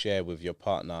necessarily share with your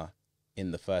partner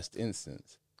in the first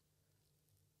instance.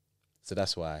 So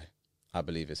that's why I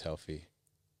believe it's healthy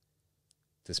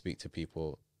to speak to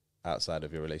people outside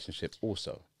of your relationship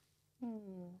also.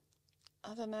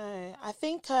 I don't know. I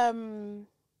think for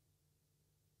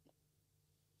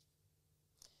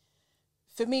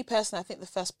me personally, I think the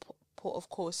first port of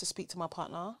call is to speak to my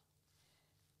partner,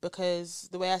 because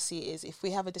the way I see it is, if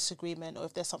we have a disagreement or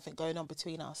if there's something going on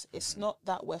between us, it's not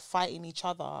that we're fighting each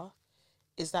other,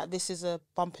 is that this is a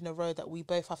bump in the road that we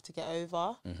both have to get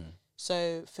over.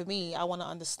 So for me, I want to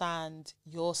understand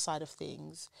your side of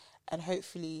things and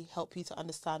hopefully help you to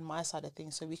understand my side of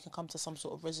things so we can come to some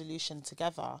sort of resolution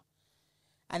together.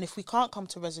 And if we can't come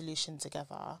to resolution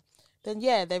together, then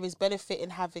yeah, there is benefit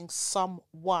in having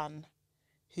someone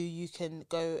who you can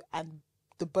go and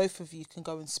the both of you can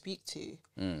go and speak to.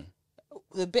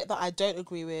 The bit that I don't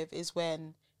agree with is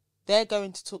when they're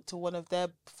going to talk to one of their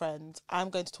friends, I'm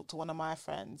going to talk to one of my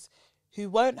friends, who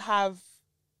won't have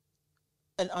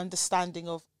an understanding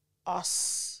of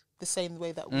us the same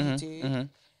way that we do,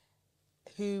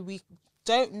 who we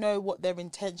don't know what their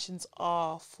intentions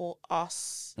are for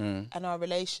us and our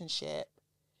relationship.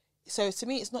 So to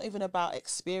me, it's not even about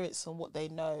experience and what they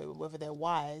know, whether they're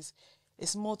wise.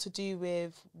 It's more to do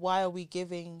with, why are we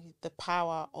giving the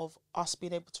power of us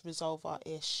being able to resolve our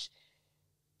ish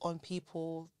on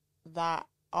people that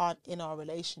aren't in our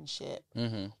relationship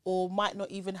or might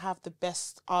not even have the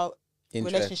best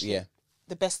relationship,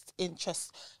 the best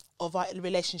interest of our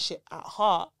relationship at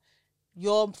heart.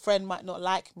 Your friend might not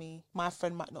like me, my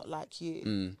friend might not like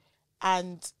you.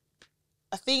 And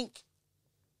I think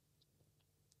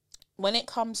when it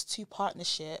comes to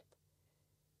partnership,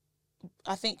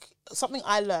 I think something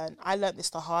I learned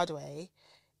this the hard way,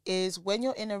 is when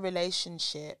you're in a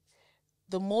relationship,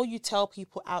 the more you tell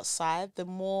people outside, the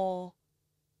more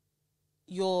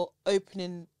you're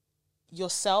opening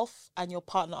yourself and your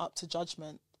partner up to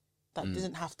judgment that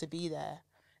doesn't have to be there.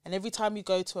 And every time you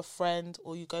go to a friend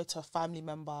or you go to a family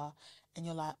member and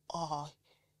you're like, oh,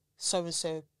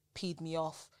 so-and-so peed me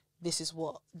off, this is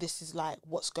like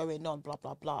what's going on, blah,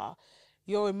 blah, blah.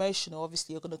 You're emotional.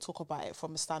 Obviously, you're going to talk about it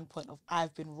from a standpoint of,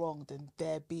 I've been wronged and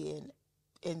they're being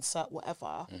insert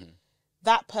whatever.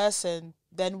 That person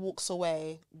then walks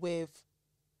away with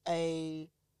a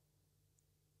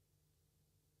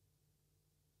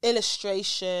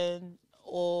illustration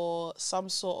or some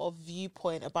sort of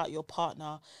viewpoint about your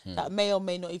partner that may or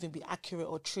may not even be accurate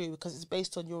or true, because it's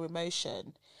based on your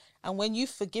emotion. And when you've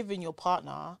forgiven your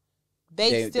partner,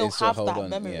 they still have that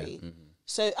memory.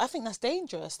 So I think that's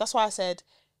dangerous. That's why I said,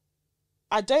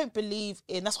 I don't believe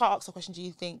in, that's why I asked the question,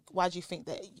 why do you think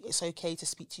that it's okay to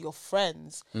speak to your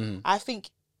friends? I think,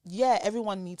 yeah,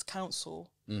 everyone needs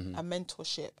counsel and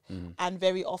mentorship. And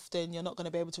very often you're not going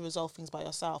to be able to resolve things by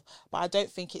yourself. But I don't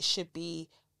think it should be,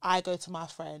 I go to my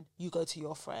friend, you go to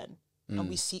your friend, and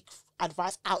we seek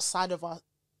advice outside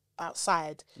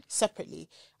separately.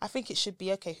 I think it should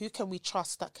be, okay, who can we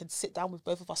trust that can sit down with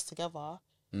both of us together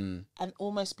and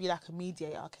almost be like a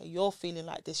mediator? Okay, you're feeling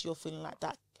like this, you're feeling like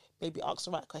that. Maybe ask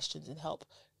the right questions and help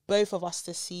both of us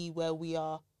to see where we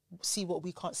are, see what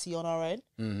we can't see on our own.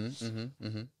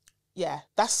 Yeah,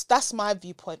 that's my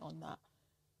viewpoint on that.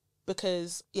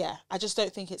 Because, yeah, I just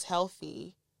don't think it's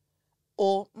healthy.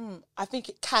 Or I think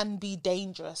it can be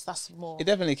dangerous. That's more. It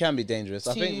definitely can be dangerous.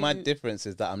 I think my difference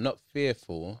is that I'm not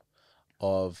fearful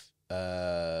of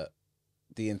the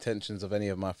intentions of any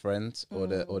of my friends or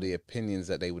the opinions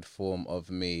that they would form of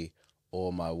me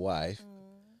or my wife.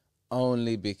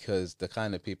 Only because the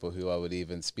kind of people who I would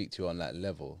even speak to on that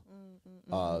level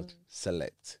are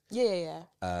select. Yeah.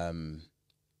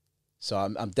 So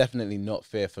I'm definitely not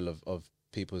fearful of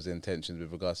people's intentions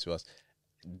with regards to us.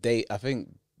 I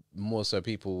think more so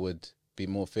people would be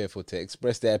more fearful to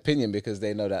express their opinion because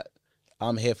they know that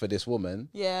I'm here for this woman.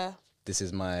 Yeah. This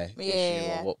is my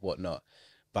issue or whatnot.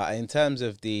 But in terms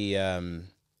of the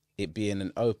it being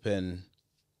an open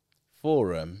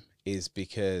forum is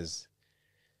because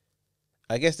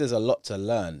I guess there's a lot to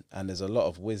learn and there's a lot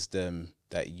of wisdom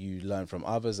that you learn from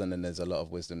others, and then there's a lot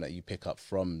of wisdom that you pick up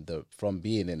from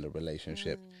being in the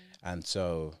relationship. And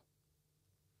so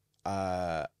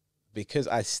because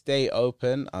I stay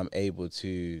open, I'm able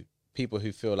to, people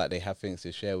who feel like they have things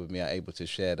to share with me are able to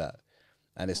share that.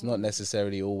 And it's not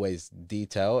necessarily always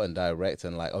detailed and direct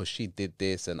and like, oh, she did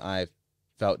this and I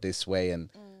felt this way. And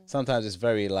sometimes it's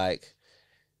very like,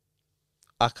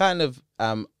 I kind of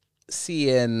am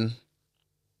seeing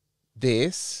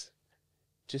this,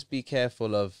 just be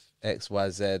careful of X, Y,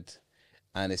 Z.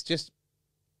 And it's just,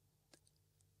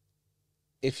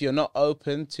 if you're not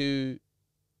open to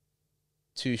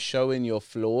showing your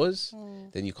flaws,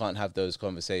 then you can't have those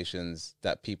conversations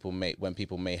that people may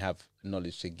have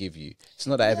knowledge to give you. It's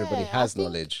not that everybody has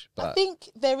knowledge, but I think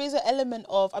there is an element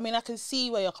of, I mean, I can see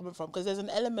where you're coming from because there's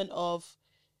an element of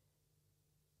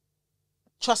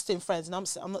trusting friends, and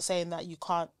I'm not saying that you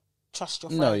can't trust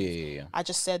your friends. No, yeah. I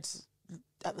just said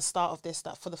at the start of this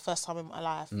that for the first time in my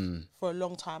life, for a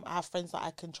long time, I have friends that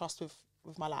I can trust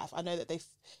with my life. I know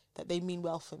that they mean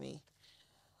well for me.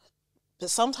 But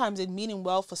sometimes in meaning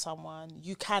well for someone,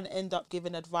 you can end up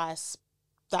giving advice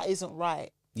that isn't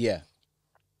right. Yeah.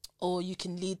 Or you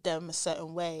can lead them a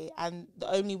certain way. And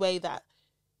the only way that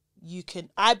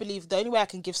I believe the only way I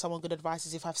can give someone good advice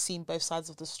is if I've seen both sides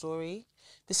of the story.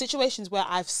 The situations where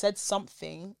I've said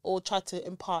something or tried to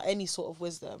impart any sort of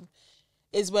wisdom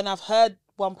is when I've heard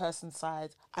one person's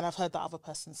side and I've heard the other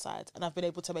person's side. And I've been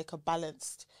able to make a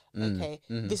balanced,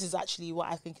 this is actually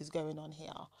what I think is going on here.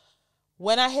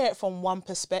 When I hear it from one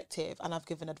perspective and I've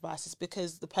given advice, it's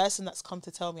because the person that's come to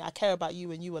tell me, I care about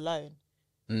you and you alone.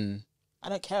 I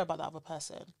don't care about the other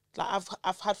person. Like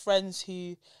I've had friends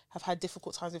who have had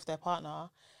difficult times with their partner,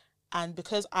 and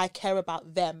because I care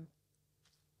about them,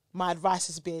 my advice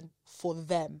has been for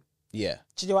them. Yeah.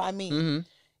 Do you know what I mean?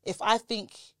 If I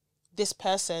think this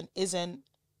person isn't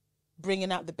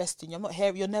bringing out the best in you, I'm not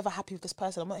hearing, you're never happy with this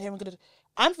person, I'm not hearing good.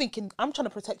 I'm thinking, I'm trying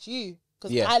to protect you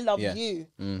because I love you.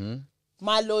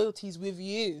 My loyalty is with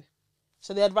you.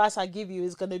 So the advice I give you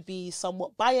is going to be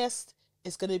somewhat biased.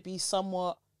 It's going to be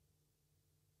somewhat,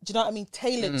 do you know what I mean,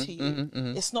 tailored to you.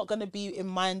 It's not going to be in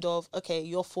mind of, okay,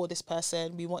 you're for this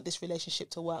person, we want this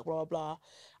relationship to work, blah, blah, blah.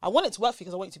 I want it to work for you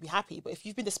because I want you to be happy. But if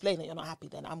you've been displaying that you're not happy,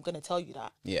 then I'm going to tell you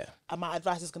that. Yeah. And my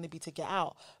advice is going to be to get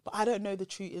out. But I don't know the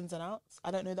true ins and outs. I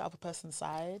don't know the other person's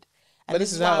side. And but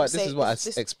this is what I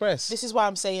express. This is why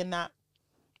I'm saying that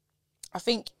I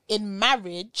think in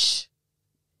marriage,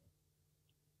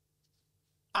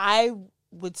 I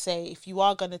would say if you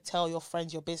are going to tell your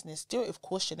friends your business, do it with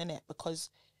caution, innit? Because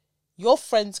your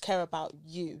friends care about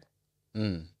you.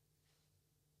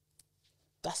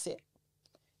 That's it.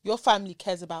 Your family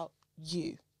cares about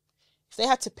you. If they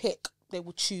had to pick, they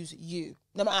would choose you.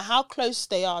 No matter how close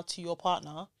they are to your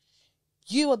partner,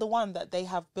 you are the one that they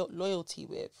have built loyalty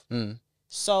with.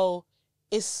 So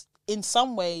it's, in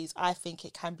some ways, I think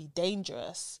it can be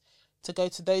dangerous to go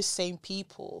to those same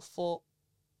people for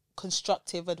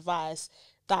constructive advice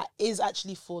that is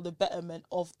actually for the betterment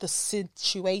of the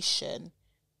situation,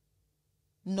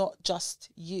 not just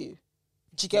you.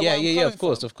 Do you get what I'm coming of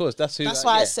course, from? Of course. That's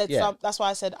why I said that's why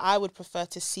I said I would prefer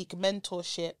to seek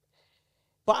mentorship,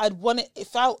 but I'd want it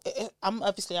I'm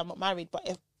not married,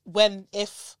 but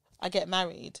if I get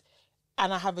married,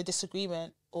 and I have a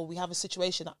disagreement, or we have a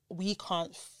situation that we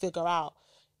can't figure out,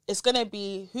 it's going to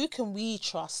be, who can we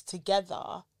trust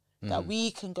together that we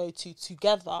can go to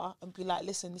together and be like,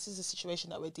 listen, this is a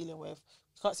situation that we're dealing with.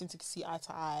 We can't seem to see eye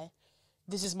to eye.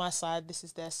 This is my side, this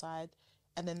is their side.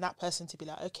 And then that person to be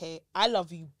like, okay, I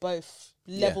love you both.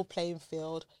 Level playing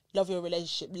field. Love your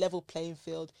relationship, level playing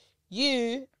field.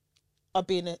 You are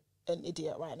being an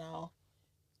idiot right now.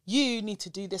 You need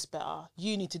to do this better.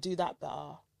 You need to do that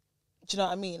better. Do you know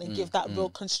what I mean? And give that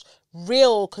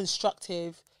real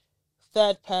constructive,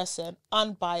 third person,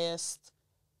 unbiased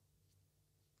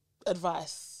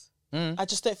advice. I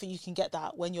just don't think you can get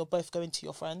that when you're both going to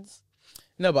your friends.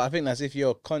 No, but I think that's if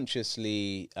you're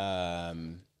consciously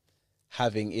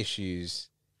having issues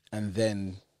and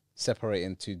then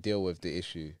separating to deal with the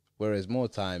issue. Whereas more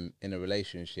time in a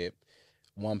relationship,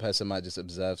 one person might just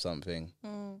observe something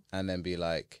and then be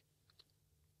like,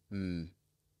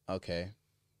 okay,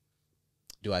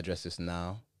 do I address this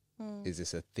now? Is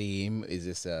this a theme? Is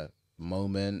this a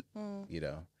moment? You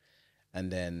know,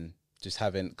 and then just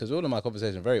having, because all of my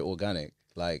conversations are very organic.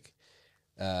 Like,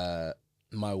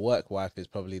 my work wife is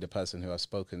probably the person who I've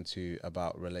spoken to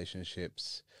about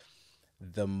relationships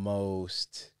the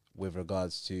most with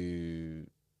regards to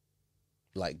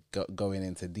like going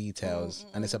into details,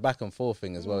 and it's a back and forth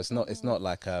thing as well. It's not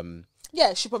like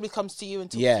yeah, she probably comes to you and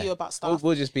talks to you about stuff.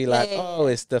 We'll just be like,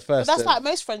 it's the first. But that's like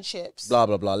most friendships. Blah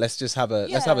blah blah. Let's just have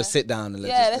a sit down and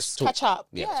let's catch up.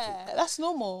 Yeah, that's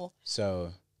normal.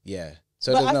 So yeah,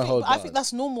 so there's no hold. I think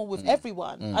that's normal with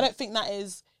everyone. I don't think that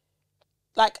is,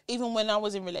 like, even when I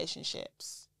was in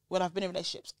relationships, when I've been in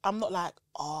relationships, I'm not like,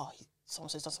 oh, someone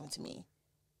says done something to me,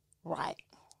 right?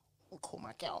 I'll call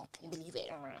my girl. Can you believe it?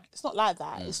 It's not like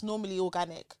that. It's normally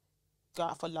organic. Go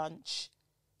out for lunch,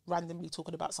 randomly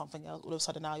talking about something else. All of a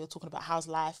sudden now you're talking about how's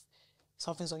life.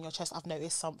 Something's on your chest. I've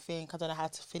noticed something. I don't know how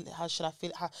to feel. How should I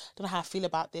feel? I don't know how I feel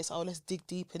about this. Oh, let's dig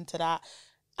deep into that.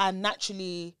 And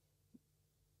naturally,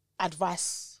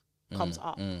 advice comes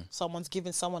up. Someone's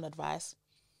giving someone advice.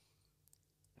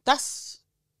 That's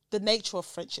the nature of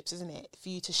friendships, isn't it? For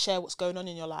you to share what's going on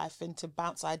in your life and to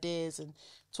bounce ideas and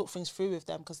talk things through with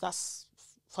them, because that's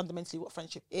fundamentally what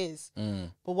friendship is.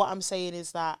 But what I'm saying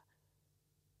is that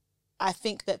I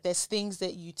think that there's things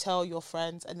that you tell your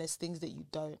friends and there's things that you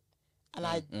don't. And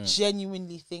I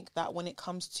genuinely think that when it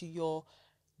comes to your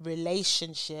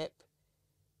relationship,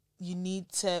 you need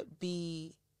to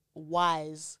be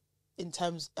wise in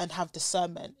terms and have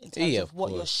discernment in terms of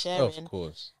what you're sharing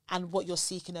and what you're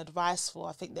seeking advice for.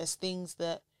 I think there's things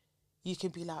that you can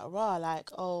be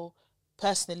like, oh,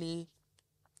 personally,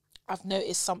 I've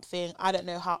noticed something. I don't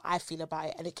know how I feel about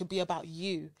it, and it could be about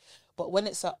you. But when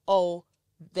it's I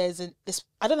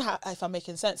don't know if I'm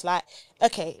making sense. Like,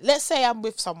 okay, let's say I'm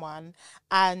with someone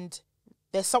and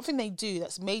there's something they do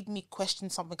that's made me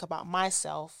question something about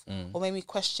myself or made me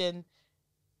question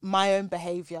my own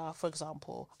behavior, for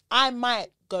example. I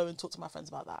might go and talk to my friends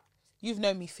about that. You've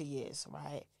known me for years,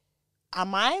 right?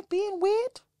 Am I being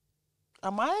weird?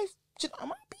 Am I being...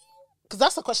 Because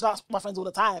that's the question I ask my friends all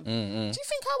the time. Do you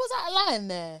think I was out of line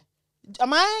there?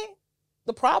 Am I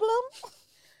the problem?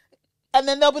 And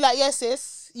then they'll be like, yes,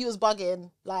 sis, you was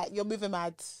bugging. Like, you're moving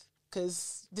mad.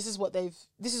 Because this is what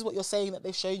you're saying that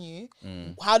they've shown you.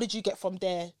 How did you get from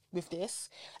there with this?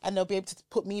 And they'll be able to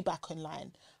put me back in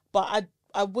line. But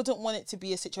I wouldn't want it to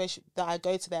be a situation that I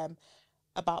go to them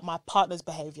about my partner's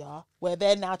behaviour where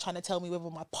they're now trying to tell me whether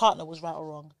my partner was right or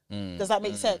wrong. Does that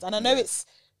make sense? And I know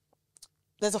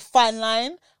there's a fine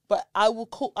line, but I will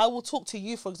talk to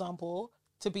you, for example,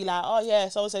 to be like, oh yeah,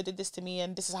 so-and-so did this to me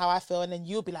and this is how I feel. And then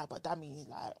you'll be like, but that means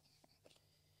like,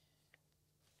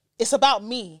 it's about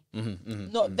me,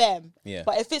 not them. Yeah.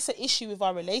 But if it's an issue with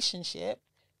our relationship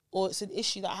or it's an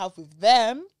issue that I have with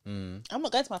them, I'm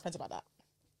not going to my friends about that.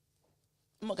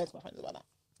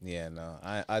 Yeah, no,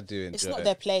 I do enjoy it. It's not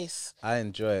their place. I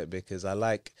enjoy it because I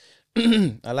like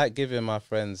I like giving my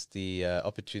friends the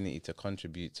opportunity to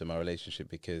contribute to my relationship,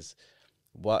 because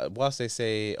whilst they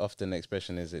say often the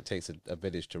expression is it takes a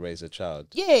village to raise a child.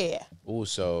 Yeah.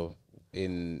 Also,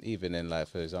 even in like,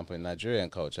 for example, in Nigerian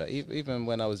culture, even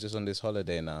when I was just on this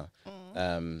holiday now,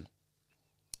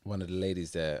 one of the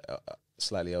ladies there,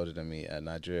 slightly older than me, a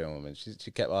Nigerian woman, she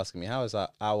kept asking me, how is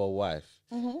our wife?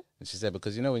 And she said,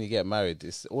 because when you get married,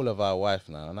 it's all of our wife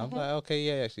now. And I'm like, okay,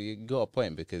 yeah, actually, you got a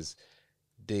point, because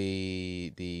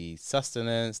the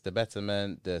sustenance, the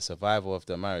betterment, the survival of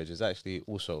the marriage is actually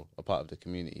also a part of the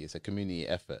community. It's a community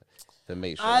effort to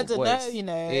make sure. I don't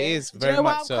know, It is very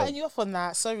much so. I'm cutting you off on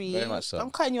that. Sorry. Very much so.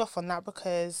 I'm cutting you off on that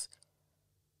because,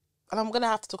 and I'm going to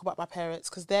have to talk about my parents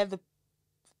because they're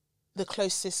the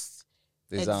closest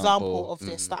example of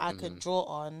this that I could draw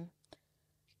on.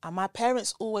 And my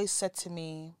parents always said to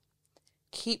me,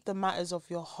 keep the matters of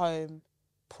your home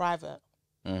private.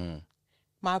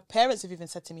 My parents have even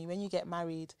said to me, when you get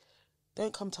married,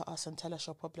 don't come to us and tell us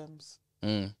your problems.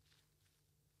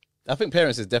 I think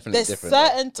parents is definitely There's different.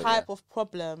 certain type of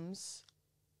problems.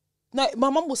 No, my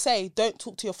mum will say, don't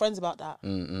talk to your friends about that.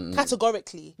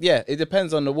 Categorically. Yeah, it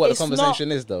depends on what the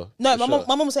conversation is, though. No, my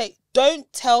mum will say,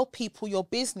 don't tell people your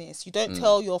business. You don't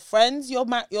tell your friends your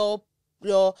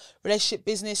relationship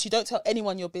business. You don't tell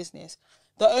anyone your business.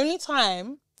 The only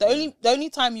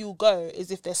time you'll go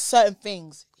is if there's certain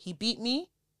things. He beat me.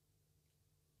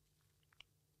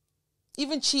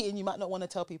 Even cheating, you might not want to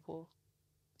tell people.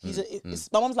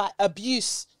 My mum's like,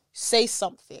 abuse, say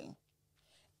something.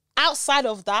 Outside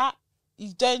of that,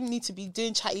 you don't need to be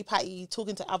doing chatty-patty,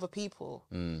 talking to other people.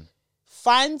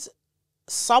 Find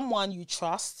someone you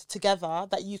trust together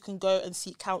that you can go and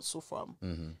seek counsel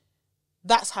from.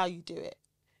 That's how you do it.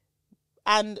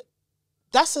 And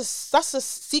that's a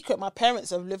secret my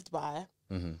parents have lived by.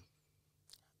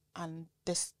 And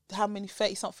there's how many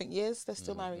 30-something years they're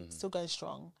still married, still going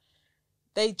strong.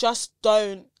 They just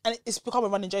don't, and it's become a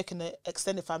running joke in the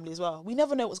extended family as well. We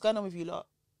never know what's going on with you lot.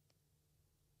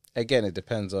 Again, it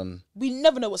depends on... We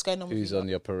never know what's going on with you who's on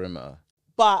your perimeter.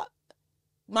 But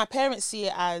my parents see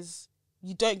it as,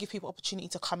 you don't give people opportunity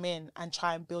to come in and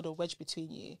try and build a wedge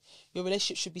between you. Your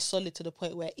relationship should be solid to the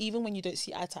point where even when you don't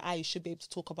see eye to eye, you should be able to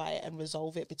talk about it and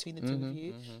resolve it between the two of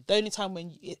you. The only time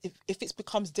when if it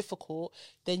becomes difficult,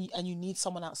 then and you need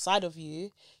someone outside of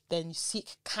you, then you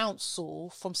seek counsel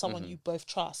from someone you both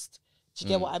trust. Do you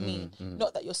get what I mean?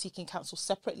 Not that you're seeking counsel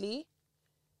separately.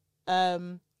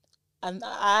 And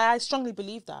I strongly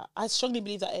believe that. I strongly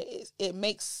believe that it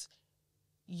makes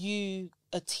you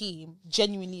a team,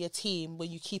 genuinely a team,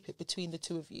 when you keep it between the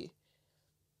two of you.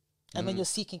 And when you're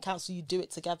seeking counsel, you do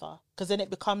it together. Because then it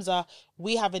becomes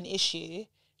we have an issue,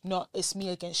 not it's me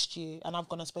against you, and I've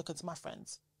gone and spoken to my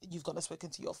friends. You've gone and spoken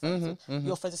to your friends.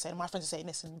 Your friends are saying, my friends are saying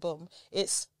this, and boom.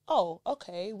 It's, oh,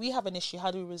 okay, we have an issue.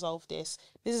 How do we resolve this?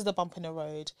 This is the bump in the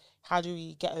road. How do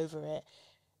we get over it?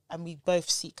 And we both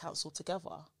seek counsel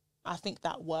together. I think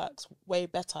that works way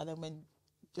better than when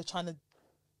you're trying to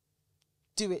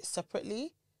do it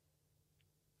separately.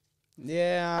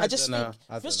 Yeah, I just think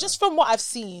just from what I've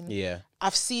seen,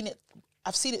 I've seen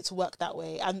it to work that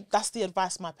way, and that's the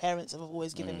advice my parents have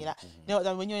always given me. That you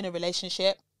know, when you're in a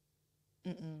relationship,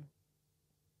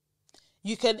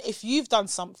 you can, if you've done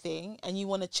something and you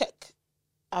want to check,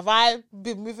 have I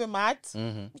been moving mad?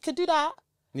 You can do that.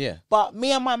 Yeah. But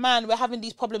me and my man, we're having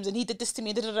these problems, and he did this to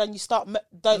me, and you start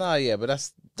don't. No, yeah, but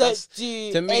that's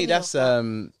do to me. That's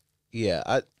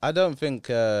yeah. I don't think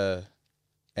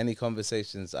any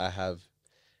conversations I have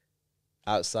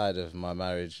outside of my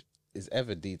marriage is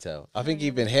ever detailed. I think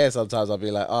even here sometimes I'll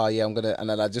be like, oh yeah, I'm gonna, and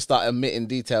then I just start omitting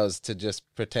details to just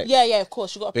protect. Yeah, of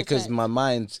course, you got to protect. Because my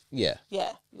mind, you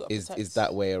gotta is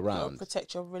that way around.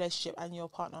 Protect your relationship and your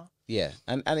partner. Yeah,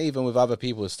 and even with other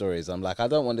people's stories, I'm like, I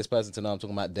don't want this person to know I'm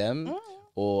talking about them,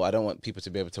 or I don't want people to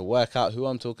be able to work out who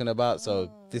I'm talking about. So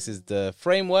this is the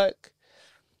framework.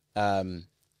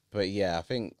 But yeah, I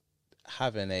think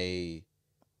having a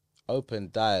open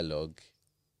dialogue.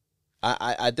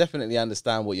 I definitely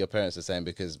understand what your parents are saying,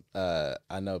 because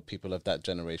I know people of that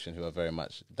generation who are very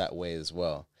much that way as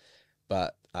well.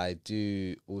 But I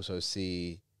do also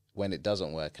see, when it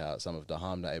doesn't work out, some of the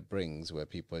harm that it brings, where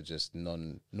people are just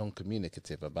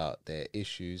non-communicative about their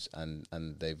issues, and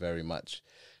they very much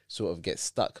sort of get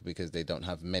stuck because they don't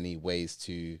have many ways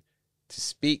to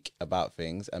speak about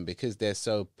things. And because they're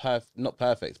so not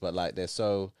perfect, but like they're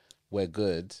so, we're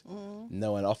good,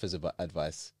 no one offers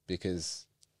advice, because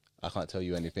I can't tell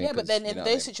you anything. Yeah, but then in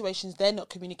those situations, they're not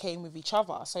communicating with each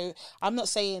other. So I'm not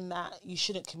saying that you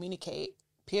shouldn't communicate,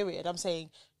 period. I'm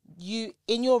saying you,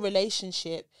 in your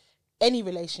relationship, any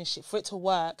relationship, for it to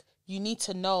work, you need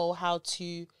to know how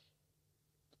to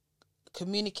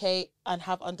communicate and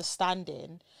have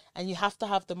understanding. And you have to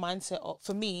have the mindset of,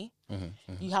 for me,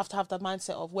 you have to have the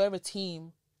mindset of, we're a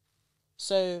team.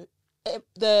 So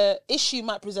the issue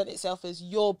might present itself as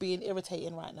you're being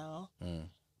irritating right now,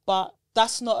 but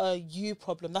that's not a you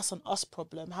problem. That's an us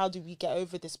problem. How do we get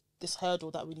over this hurdle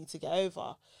that we need to get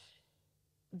over?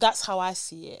 That's how I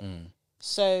see it.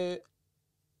 So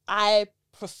I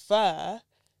prefer,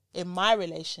 in my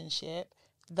relationship,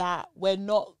 that we're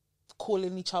not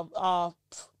calling each other our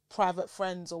private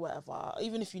friends or whatever,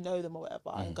 even if you know them or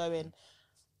whatever, and going,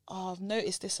 oh, I've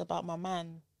noticed this about my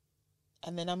man.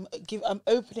 and then I'm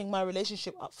opening my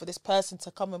relationship up for this person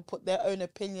to come and put their own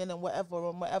opinion and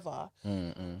whatever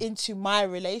into my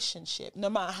relationship, no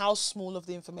matter how small of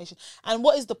the information. And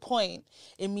what is the point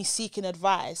in me seeking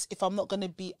advice if I'm not going to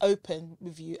be open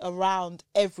with you around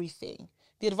everything?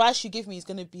 The advice you give me is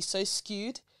going to be so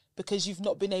skewed because you've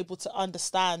not been able to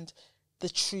understand the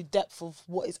true depth of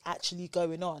what is actually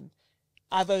going on.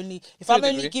 I'm only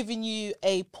giving you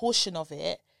a portion of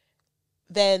it,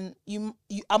 then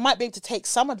I might be able to take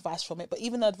some advice from it, but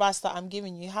even the advice that I'm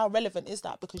giving you, how relevant is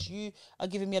that? Because you are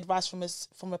giving me advice from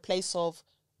a place of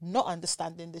not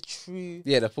understanding the true...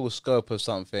 Yeah, the full scope of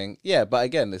something. Yeah, but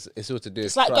again, it's all to do with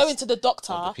It's like going to the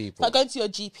doctor, the it's like going to your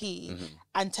GP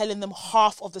and telling them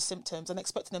half of the symptoms and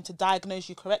expecting them to diagnose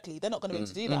you correctly. They're not going to be able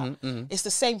to do that. It's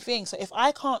the same thing. So if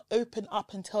I can't open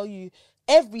up and tell you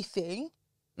everything,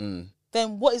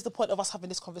 then what is the point of us having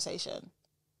this conversation?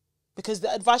 Because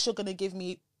the advice you're going to give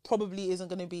me probably isn't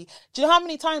going to be... Do you know how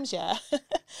many times,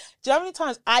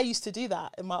 I used to do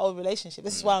that in my old relationship?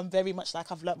 This is why I'm very much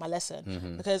like I've learnt my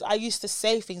lesson. Because I used to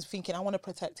say things thinking I want to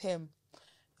protect him.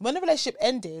 When the relationship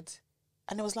ended,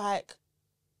 and it was like...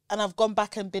 And I've gone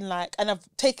back and been like... And I've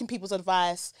taken people's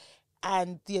advice,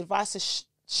 and the advice has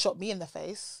shot me in the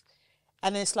face.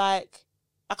 And it's like...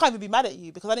 I can't even be mad at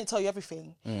you because I didn't tell you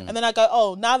everything. And then I go,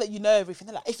 oh, now that you know everything,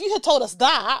 they're like, if you had told us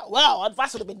that, well,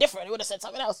 advice would have been different. It would have said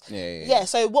something else. Yeah.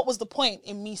 So what was the point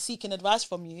in me seeking advice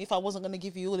from you if I wasn't going to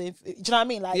give you all the... Do you know what I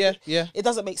mean? Like, it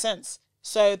doesn't make sense.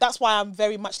 So that's why I'm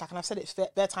very much like, and I've said it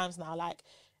bare times now, like,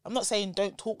 I'm not saying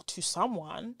don't talk to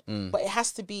someone, but it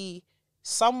has to be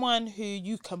someone who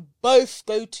you can both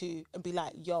go to and be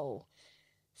like, yo,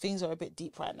 things are a bit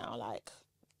deep right now. Like,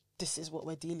 this is what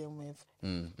we're dealing with.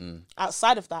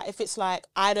 Outside of that, if it's like,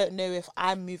 I don't know if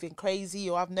I'm moving crazy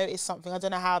or I've noticed something, I don't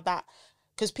know how that...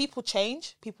 Because people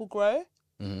change, people grow,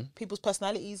 people's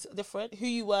personalities are different. Who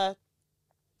you are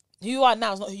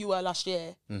now is not who you were last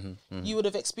year. You would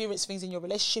have experienced things in your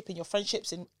relationship, in your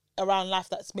friendships, and around life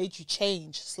that's made you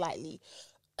change slightly.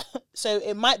 So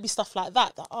it might be stuff like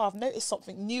that, I've noticed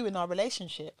something new in our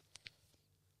relationship.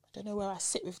 I don't know where I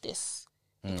sit with this.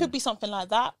 It could be something like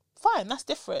that. Fine, that's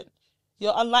different.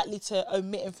 You're unlikely to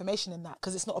omit information in that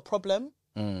because it's not a problem.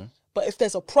 But if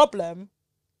there's a problem,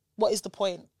 what is the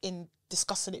point in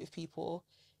discussing it with people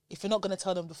if you're not going to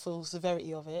tell them the full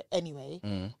severity of it anyway,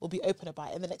 or be open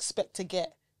about it, and then expect to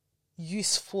get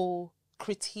useful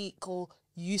critique or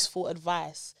useful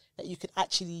advice that you could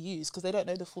actually use because they don't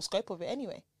know the full scope of it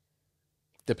anyway.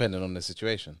 Depending on the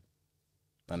situation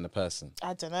and the person.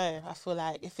 I don't know. I feel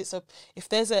like if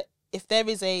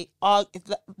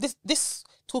this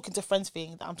talking to friends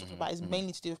thing that I'm talking about is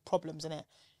mainly to do with problems, innit?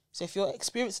 So if you're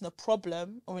experiencing a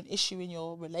problem or an issue in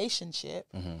your relationship,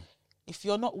 if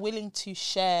you're not willing to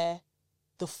share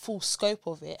the full scope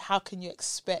of it, how can you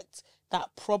expect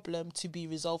that problem to be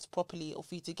resolved properly or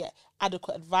for you to get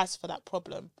adequate advice for that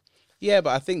problem? Yeah,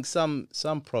 but I think some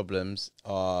problems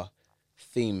are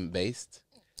theme-based.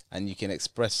 And you can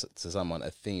express to someone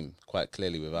a theme quite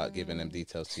clearly without giving them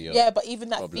details to your... Yeah, but even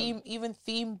that problem.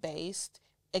 theme-based,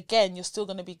 again, you're still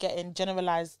going to be getting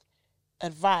generalised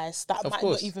advice that might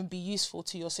not even be useful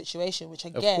to your situation, which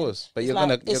again... Of course, but you're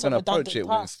gonna approach it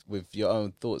with your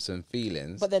own thoughts and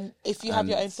feelings. But then if you have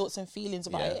your own thoughts and feelings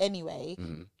about it anyway,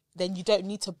 then you don't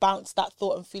need to bounce that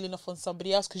thought and feeling off on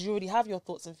somebody else because you already have your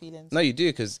thoughts and feelings. No, you do,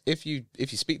 because if you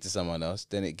speak to someone else,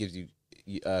 then it gives you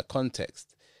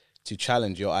context to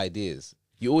challenge your ideas.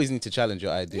 You always need to challenge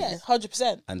your ideas. Yeah,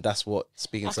 100%. And that's what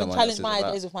speaking to someone I else is can challenge my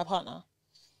ideas with my partner.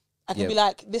 I can be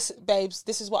like, this, babes,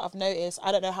 this is what I've noticed.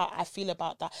 I don't know how I feel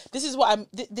about that. This is what I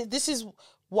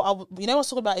was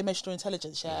talking about emotional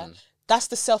intelligence, yeah? That's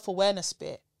the self-awareness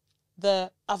bit.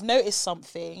 I've noticed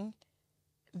something.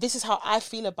 This is how I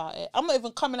feel about it. I'm not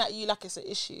even coming at you like it's an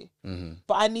issue,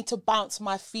 but I need to bounce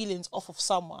my feelings off of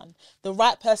someone. The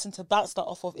right person to bounce that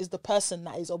off of is the person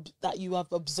that you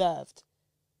have observed.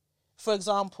 For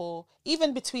example,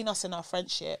 even between us in our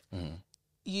friendship,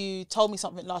 you told me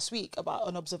something last week about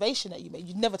an observation that you made.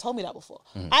 You'd never told me that before.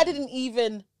 I didn't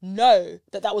even know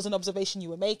that was an observation you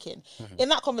were making. In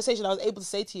that conversation, I was able to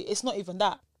say to you, it's not even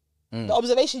that. The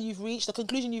observation you've reached, the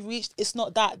conclusion you've reached, it's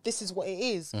not that. This is what it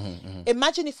is.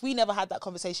 Imagine if we never had that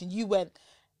conversation. You went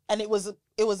and it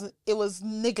was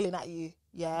niggling at you,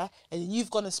 yeah? And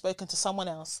you've gone and spoken to someone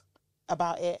else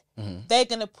about it. They're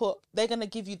gonna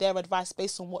give you their advice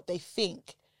based on what they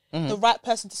think. The right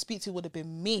person to speak to would have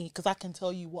been me because I can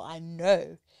tell you what I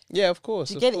know. Yeah, of course.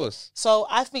 Do you get it? So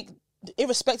I think,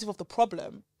 irrespective of the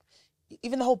problem,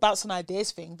 even the whole bouncing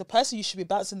ideas thing, the person you should be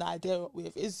bouncing the idea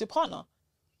with is your partner.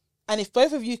 And if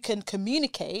both of you can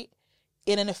communicate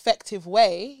in an effective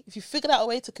way, if you figured out a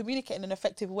way to communicate in an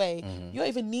effective way, you don't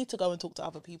even need to go and talk to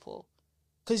other people.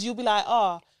 Because you'll be like,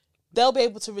 they'll be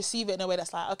able to receive it in a way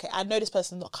that's like, okay, I know this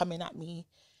person's not coming at me.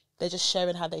 They're just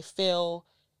sharing how they feel.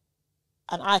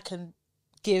 And I can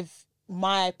give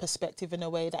my perspective in a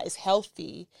way that is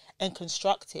healthy and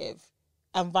constructive,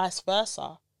 and vice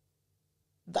versa.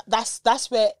 That's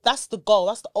the goal.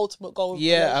 That's the ultimate goal of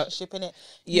the relationship, innit?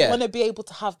 You want to be able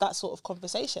to have that sort of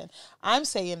conversation. I'm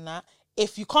saying that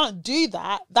if you can't do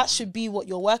that, that should be what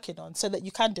you're working on, so that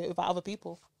you can do it without other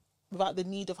people, without the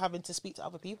need of having to speak to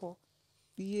other people.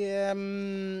 Yeah,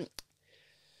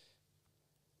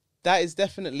 that is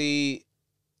definitely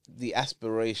the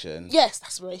aspiration. Yes,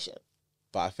 aspiration.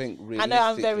 But I think I know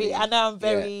I'm very.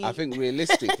 Yeah, I think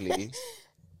realistically,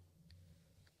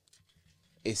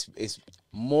 it's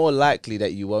more likely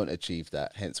that you won't achieve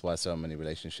that. Hence why so many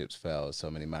relationships fail, so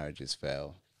many marriages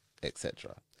fail,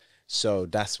 etc. So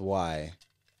that's why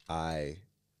I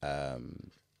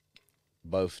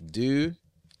both do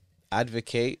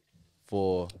advocate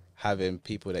for having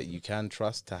people that you can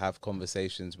trust to have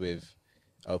conversations with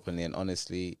openly and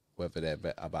honestly, whether they're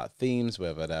about themes,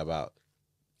 whether they're about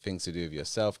things to do with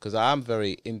yourself, because I'm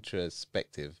very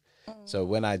introspective. So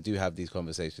when I do have these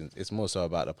conversations, it's more so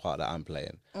about the part that I'm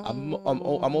playing. I'm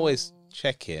always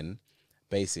checking,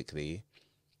 basically,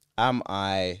 am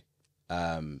I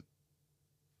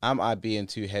being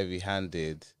too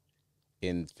heavy-handed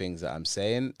in things that I'm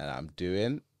saying and I'm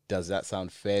doing? Does that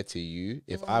sound fair to you?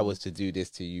 If I was to do this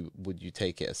to you, would you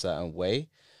take it a certain way?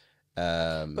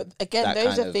 But again,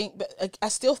 those are things. But I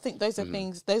still think those are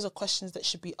things. Those are questions that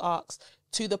should be asked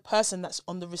to the person that's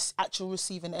on the actual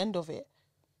receiving end of it.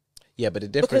 Yeah, but the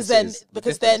difference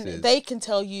because then they can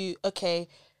tell you, okay,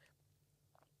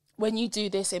 when you do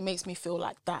this, it makes me feel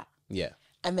like that. Yeah.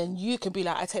 And then you can be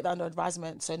like, I take that under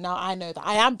advisement. So now I know that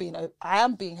I am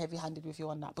being heavy-handed with you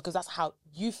on that, because that's how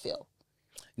you feel.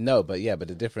 No, but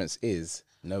the difference is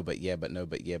no, but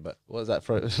what was that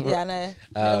for? Yeah, I know.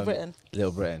 Little Britain.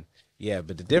 Little Britain. Yeah,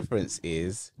 but the difference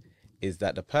is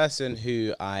that the person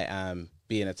who I am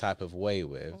being a type of way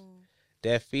with,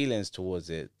 their feelings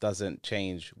towards it doesn't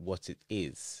change what it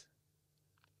is.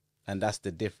 And that's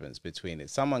the difference between it.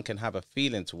 Someone can have a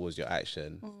feeling towards your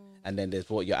action, and then there's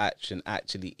what your action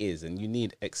actually is. And you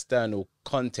need external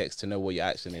context to know what your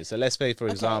action is. So let's say, for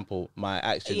example, my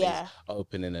action is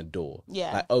opening a door.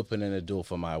 Yeah. Like opening a door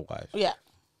for my wife. Yeah.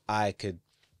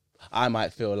 I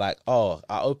might feel like, oh,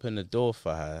 I opened the door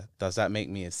for her. Does that make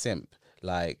me a simp?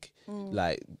 Like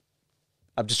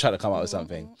I'm just trying to come up with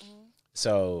something.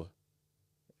 So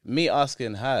me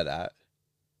asking her that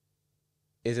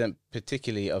isn't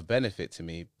particularly of benefit to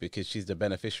me, because she's the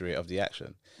beneficiary of the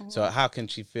action. So how can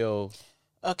she feel?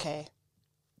 Okay.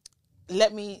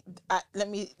 Let me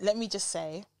just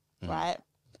say, right?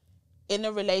 In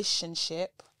a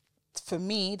relationship, for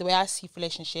me, the way I see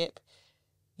relationship,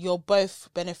 you're both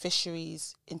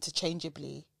beneficiaries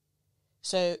interchangeably.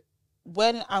 So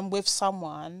when I'm with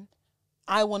someone,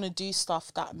 I want to do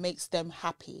stuff that makes them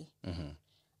happy.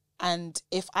 And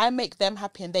if I make them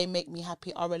happy and they make me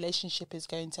happy, our relationship is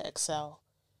going to excel.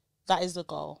 That is the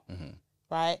goal,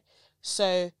 right?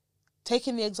 So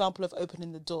taking the example of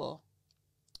opening the door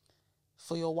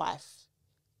for your wife,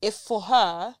 if for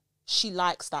her, she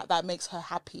likes that makes her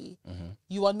happy,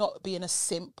 you are not being a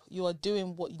simp. You are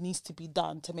doing what needs to be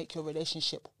done to make your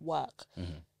relationship work.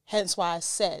 Hence why I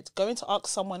said, going to ask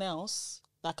someone else,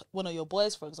 like one of your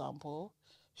boys, for example,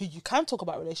 who you can talk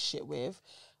about relationship with,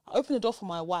 I open the door for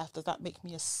my wife, does that make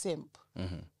me a simp?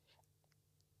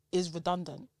 Is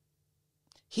redundant.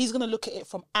 He's going to look at it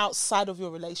from outside of your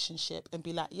relationship and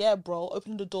be like, yeah, bro,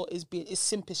 opening the door is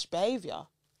simpish behaviour.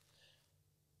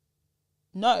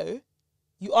 No.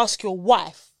 You ask your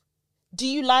wife, do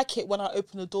you like it when I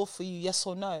open the door for you, yes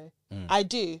or no? I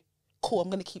do. Cool, I'm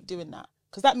going to keep doing that,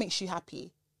 because that makes you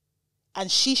happy. And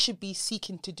she should be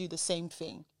seeking to do the same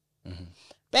thing.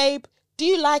 Babe, do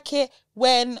you like it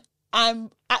when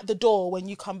I'm at the door when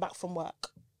you come back from work,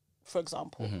 for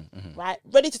example, right?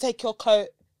 Ready to take your coat,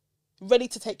 ready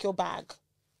to take your bag.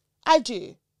 I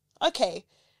do. Okay.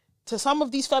 To some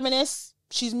of these feminists,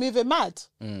 she's moving mad.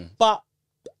 But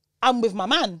I'm with my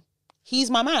man.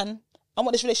 He's my man. I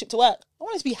want this relationship to work. I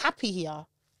want us to be happy here.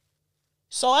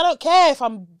 So I don't care if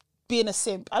I'm being a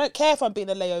simp. I don't care if I'm being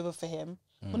a layover for him.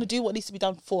 I'm going to do what needs to be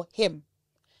done for him.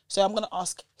 So I'm going to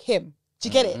ask him. Do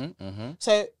you get it?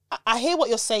 So I hear what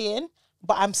you're saying,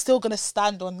 but I'm still going to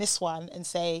stand on this one and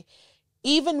say,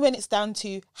 even when it's down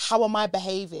to how am I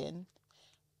behaving,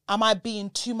 am I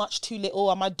being too much, too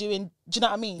little? Am I doing Do you know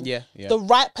what I mean? Yeah. The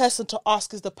right person to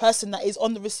ask is the person that is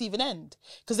on the receiving end.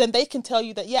 Because then they can tell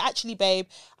you that, yeah, actually, babe,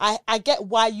 I get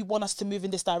why you want us to move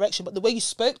in this direction, but the way you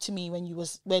spoke to me when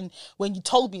you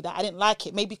told me that I didn't like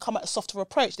it, maybe come at a softer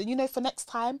approach. Then, for next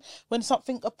time when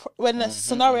a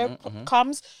scenario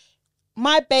comes,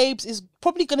 my babes is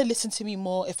probably going to listen to me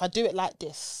more if I do it like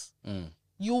this.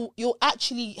 You'll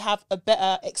actually have a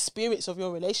better experience of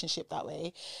your relationship that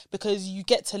way, because you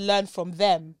get to learn from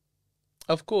them.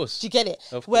 Of course. Do you get it?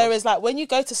 Whereas like when you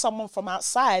go to someone from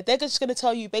outside, they're just going to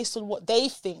tell you based on what they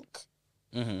think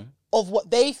of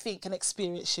what they think an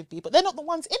experience should be, but they're not the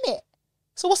ones in it.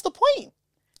 So what's the point?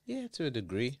 Yeah, to a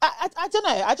degree. I don't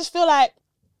know. I just feel like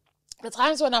the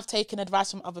times when I've taken advice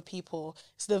from other people,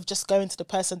 instead of just going to the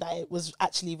person that it was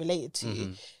actually related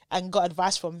to and got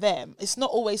advice from them, it's not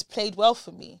always played well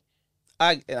for me.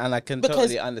 I can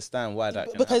totally understand why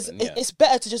that can happen, yeah. It's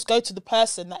better to just go to the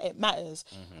person that it matters.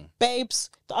 Babes,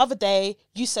 the other day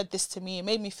you said this to me, it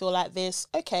made me feel like this.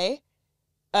 Okay,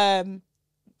 then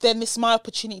it's my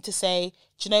opportunity to say,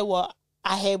 do you know what?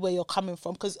 I hear where you're coming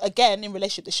from, because again, in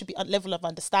relationship there should be a level of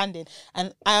understanding,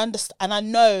 and I understand, and I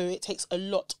know it takes a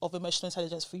lot of emotional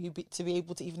intelligence for you to be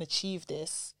able to even achieve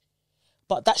this,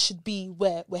 but that should be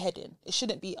where we're heading. It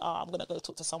shouldn't be, I'm gonna go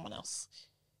talk to someone else.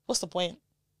 What's the point?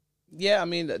 Yeah, I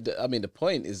mean, the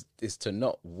point is to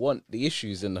not want the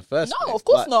issues in the first place. No, of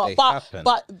course not.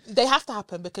 But they have to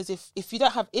happen, because if you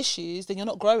don't have issues, then you're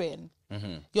not growing.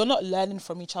 You're not learning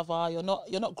from each other. You're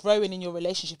not growing in your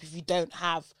relationship if you don't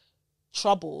have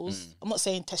troubles. I'm not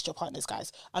saying test your partners,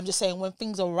 guys. I'm just saying when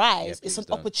things arise, it's an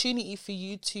opportunity for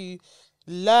you to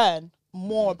learn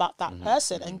more about that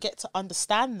person and get to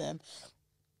understand them.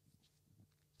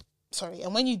 Sorry,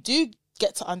 and when you do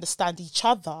get to understand each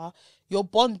other, your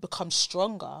bond becomes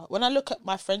stronger. When I look at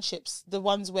my friendships, the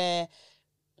ones where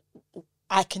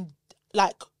I can,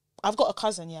 like, I've got a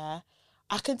cousin, yeah,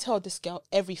 I can tell this girl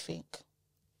everything.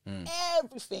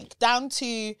 Everything. Down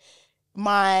to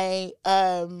my,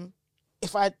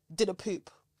 if I did a poop,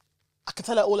 I can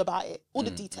tell her all about it, all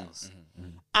the details.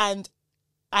 And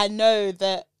I know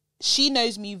that she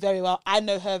knows me very well. I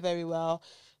know her very well,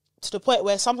 to the point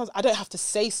where sometimes I don't have to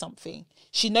say something.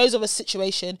 She knows of a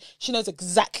situation. She knows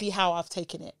exactly how I've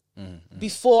taken it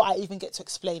before I even get to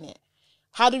explain it.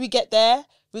 How did we get there?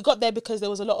 We got there because there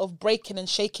was a lot of breaking and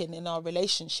shaking in our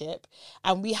relationship,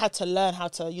 and we had to learn how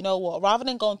to, you know what, rather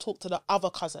than go and talk to the other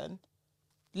cousin,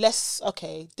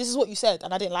 okay, this is what you said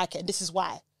and I didn't like it and this is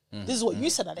why. This is what you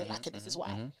said, I didn't like it, this is why.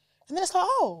 And then it's like,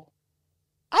 oh,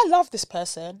 I love this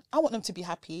person. I want them to be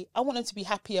happy. I want them to be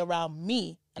happy around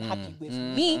me and happy with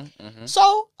me.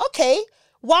 So, okay,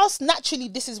 whilst naturally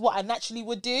this is what I naturally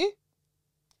would do,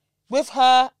 with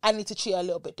her, I need to treat her a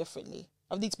little bit differently.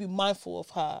 I need to be mindful of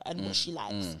her and what she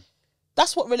likes.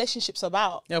 That's what relationships are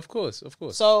about. Yeah, of course.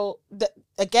 So,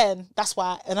 again, that's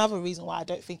why, another reason why I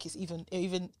don't think it's even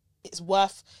it's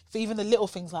worth, for even the little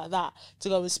things like that, to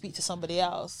go and speak to somebody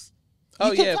else.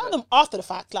 You can tell them after the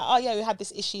fact, like, oh yeah, we had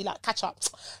this issue, like, catch up,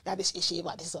 we had this issue,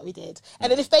 but this is what we did.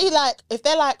 And then if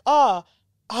they're like, oh,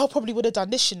 I probably would have done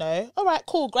this, all right,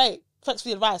 cool, great, thanks for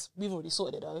the advice, we've already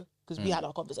sorted it though, because we had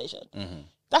our conversation.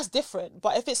 That's different.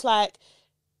 But if it's like,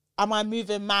 am I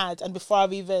moving mad, and before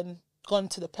I've even gone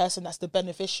to the person that's the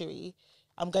beneficiary,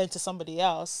 I'm going to somebody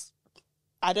else,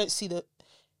 I don't see the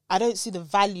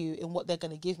value in what they're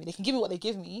going to give me. They can give me what they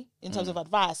give me in terms of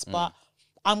advice, but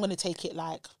I'm going to take it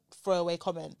like throwaway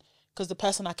comment, because the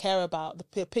person I care about,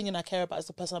 the opinion I care about, is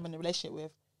the person I'm in a relationship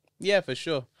with. Yeah, for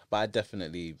sure. But I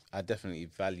definitely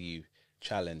value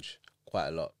challenge quite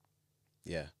a lot.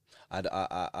 Yeah.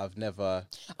 I've never.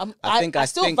 I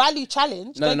still value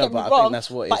challenge. Don't get me wrong. I think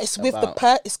that's what. But it's with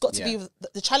about. It's got to be.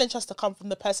 The challenge has to come from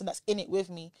the person that's in it with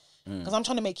me. Because I'm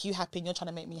trying to make you happy, and you're trying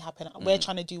to make me happy. And we're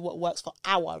trying to do what works for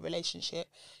our relationship.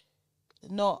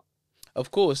 Not. Of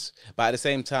course, but at the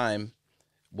same time,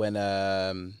 when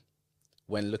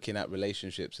looking at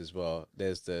relationships as well,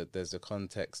 there's the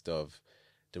context of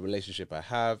the relationship I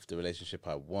have, the relationship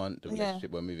I want, the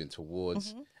relationship we're moving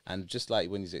towards. And just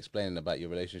like when he's explaining about your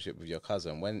relationship with your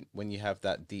cousin, when you have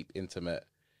that deep, intimate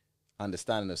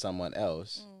understanding of someone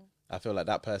else, I feel like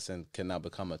that person can now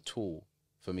become a tool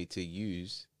for me to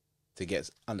use to get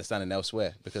understanding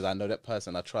elsewhere, because I know that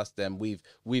person, I trust them,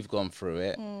 we've gone through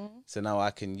it. So now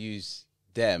I can use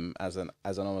them as an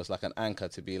almost like an anchor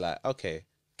to be like, okay,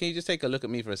 can you just take a look at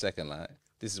me for a second? Like,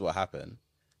 this is what happened.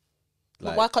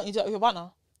 Like, but why can't you do it with your partner?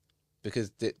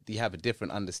 Because you have a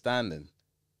different understanding.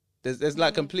 There's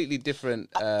like completely different.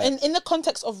 In the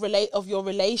context of your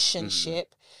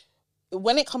relationship,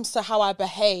 when it comes to how I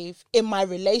behave in my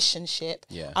relationship,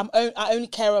 I only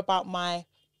care about my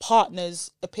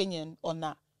partner's opinion on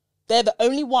that. they're the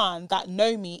only one that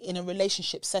know me in a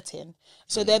relationship setting.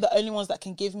 So they're the only ones that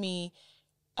can give me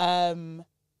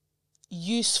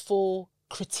useful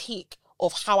critique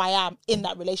of how I am in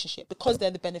that relationship, because they're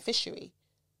the beneficiary.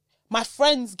 My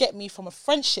friends get me from a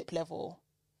friendship level.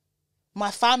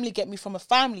 My family get me from a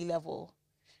family level.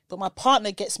 But my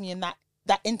partner gets me in that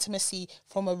intimacy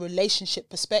from a relationship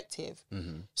perspective.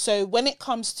 So when it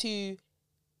comes to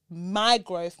my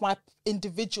growth, my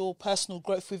individual personal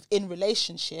growth within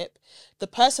relationship, the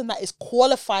person that is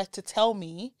qualified to tell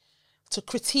me, to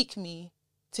critique me,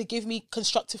 to give me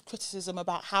constructive criticism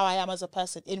about how I am as a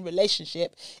person in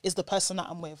relationship is the person that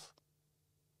I'm with.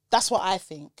 That's what I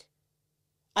think.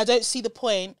 I don't see the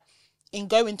point in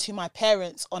going to my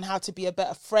parents on how to be a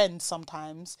better friend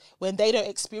sometimes when they don't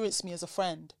experience me as a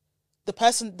friend.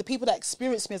 The people that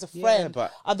experience me as a friend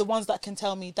are the ones that can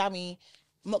tell me, Dammy,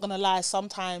 I'm not going to lie,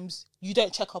 sometimes you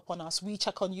don't check up on us. We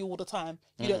check on you all the time.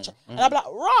 You don't check. And I'm like,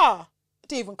 rah, I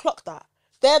didn't even clock that.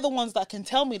 They're the ones that can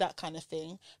tell me that kind of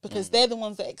thing because they're the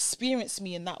ones that experience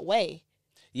me in that way.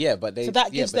 Yeah, but they, so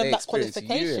that gives them that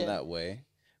qualification. You in that way.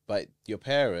 But your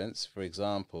parents, for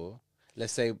example,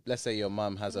 let's say your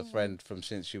mum has a friend from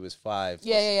since she was 5.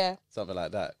 Yeah. Something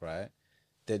like that, right?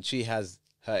 Then she has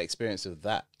her experience of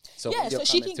that. So yeah, so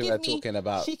she can give me. Talking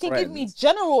about she can friends, give me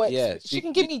general. She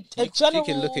can give me a general.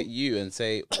 She can look at you and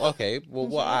say, okay, well,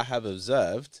 what I have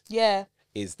observed,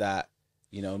 is that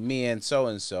me and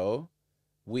so,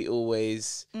 we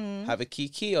always have a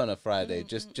kiki on a Friday.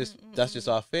 Just that's just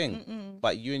our thing.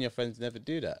 But you and your friends never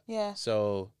do that. Yeah.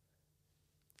 So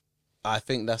I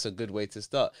think that's a good way to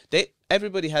start.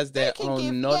 Everybody has their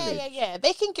own knowledge. Yeah.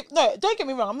 They can give. No, don't get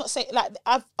me wrong. I'm not saying like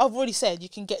I've already said you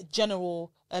can get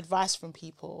general advice from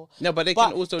people. No, but they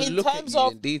can also look at you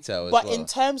in detail as well. But in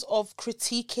terms of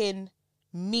critiquing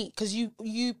me, because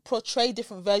you portray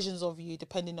different versions of you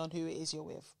depending on who it is you're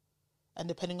with, and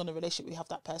depending on the relationship you have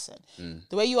with that person.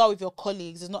 The way you are with your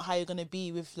colleagues is not how you're going to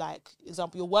be with, like,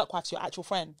 example, your work wife's your actual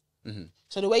friend.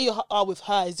 So the way you are with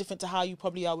her is different to how you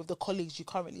probably are with the colleagues you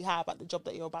currently have at the job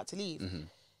that you're about to leave.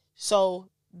 So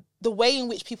the way in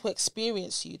which people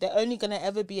experience you, they're only going to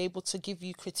ever be able to give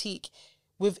you critique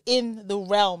within the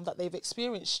realm that they've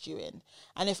experienced you in.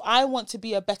 And if I want to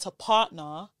be a better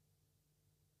partner,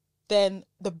 then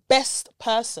the best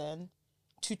person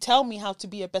to tell me how to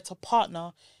be a better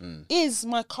partner is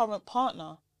my current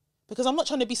partner. Because I'm not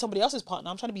trying to be somebody else's partner.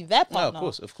 I'm trying to be their partner. No,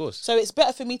 of course. So it's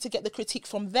better for me to get the critique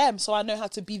from them so I know how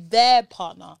to be their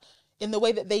partner in the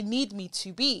way that they need me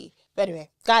to be. But anyway,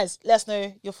 guys, let us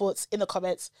know your thoughts in the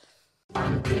comments.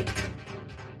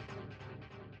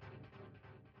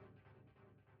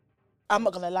 I'm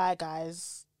not going to lie,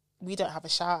 guys. We don't have a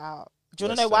shout out. Do you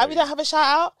want to know why we don't have a shout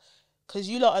out? Because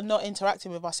you lot are not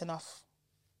interacting with us enough.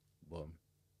 Boom.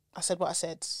 I said what I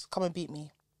said. Come and beat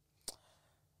me.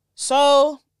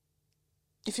 So,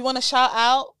 if you want to shout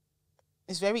out,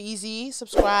 it's very easy.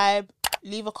 Subscribe,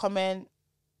 leave a comment.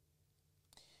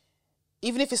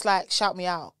 Even if it's like, shout me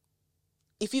out.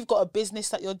 If you've got a business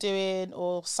that you're doing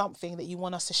or something that you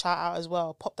want us to shout out as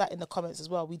well, pop that in the comments as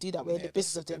well. We do that. We're in the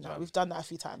business of doing that. We've done that a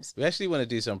few times. We actually want to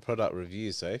do some product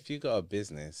reviews. So if you've got a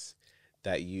business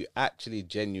that you actually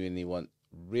genuinely want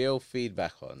real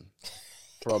feedback on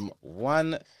from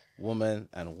one woman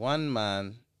and one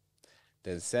man,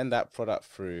 then send that product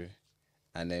through,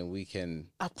 and then we can.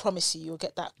 I promise you'll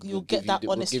get that. You'll get that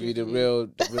honest. We'll give you the real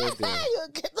deal. You'll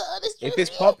get the honest. If it's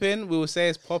popping, we will say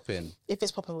it's popping. If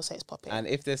it's popping, we'll say it's popping. And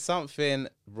if there's something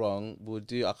wrong, we'll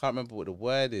do. I can't remember what the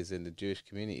word is in the Jewish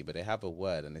community, but they have a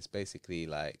word, and it's basically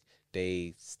like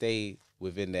they stay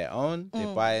within their own, they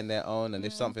buy in their own, and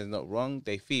if something's not wrong,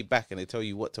 they feed back and they tell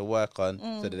you what to work on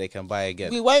so that they can buy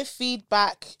again. We won't feed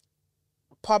back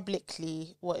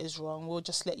publicly what is wrong. We'll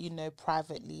just let you know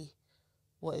privately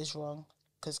what is wrong,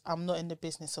 because I'm not in the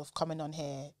business of coming on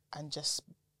here and just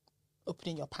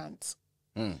opening your pants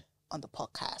on the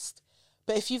podcast.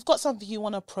 But if you've got something you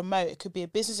want to promote, it could be a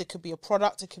business, it could be a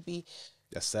product, it could be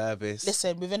a service.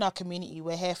 Listen, within our community,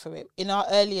 we're here for it. In our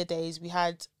earlier days, we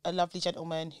had a lovely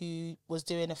gentleman who was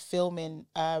doing a filming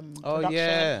production. Oh,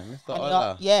 yeah. Mr.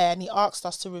 Ola. And he asked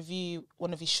us to review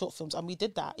one of his short films, and we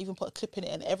did that. Even put a clip in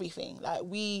it and everything. Like,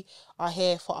 we are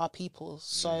here for our people.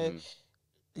 So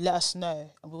let us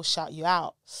know and we'll shout you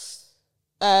out.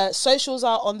 Socials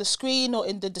are on the screen or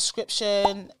in the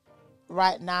description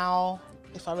right now,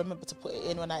 if I remember to put it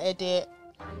in when I edit.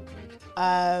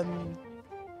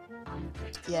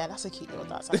 Yeah, that's a cute little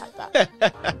dance. I like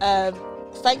that.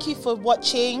 Thank you for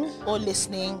watching or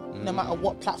listening, no matter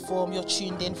what platform you're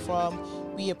tuned in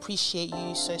from. We appreciate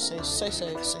you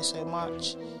so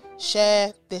much.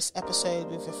 Share this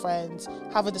episode with your friends.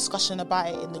 Have a discussion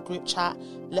about it in the group chat.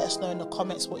 Let us know in the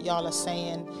comments what y'all are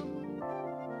saying.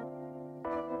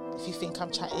 If you think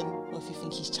I'm chatting or if you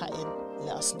think he's chatting,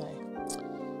 let us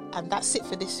know. And that's it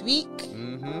for this week.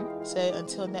 So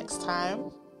until next time.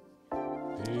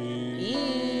 Peace.